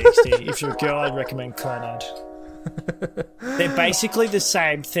School DxD. If you're a girl, I'd recommend Clannad. They're basically the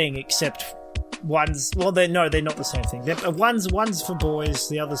same thing, except one's they're not the same thing. One's for boys,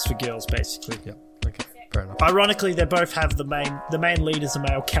 the other's for girls, basically. Yeah. Okay. Fair enough. Ironically, they both have the main lead is a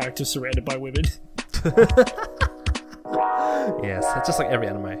male character surrounded by women. Yes, it's just like every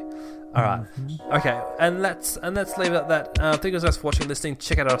anime. All right. Okay, and let's leave it at that. Thank you guys for watching, listening.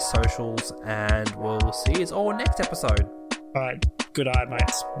 Check out our socials, and we'll see you all next episode. All right. Good eye,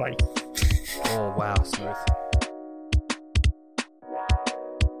 mates. Bye. Oh wow, smooth.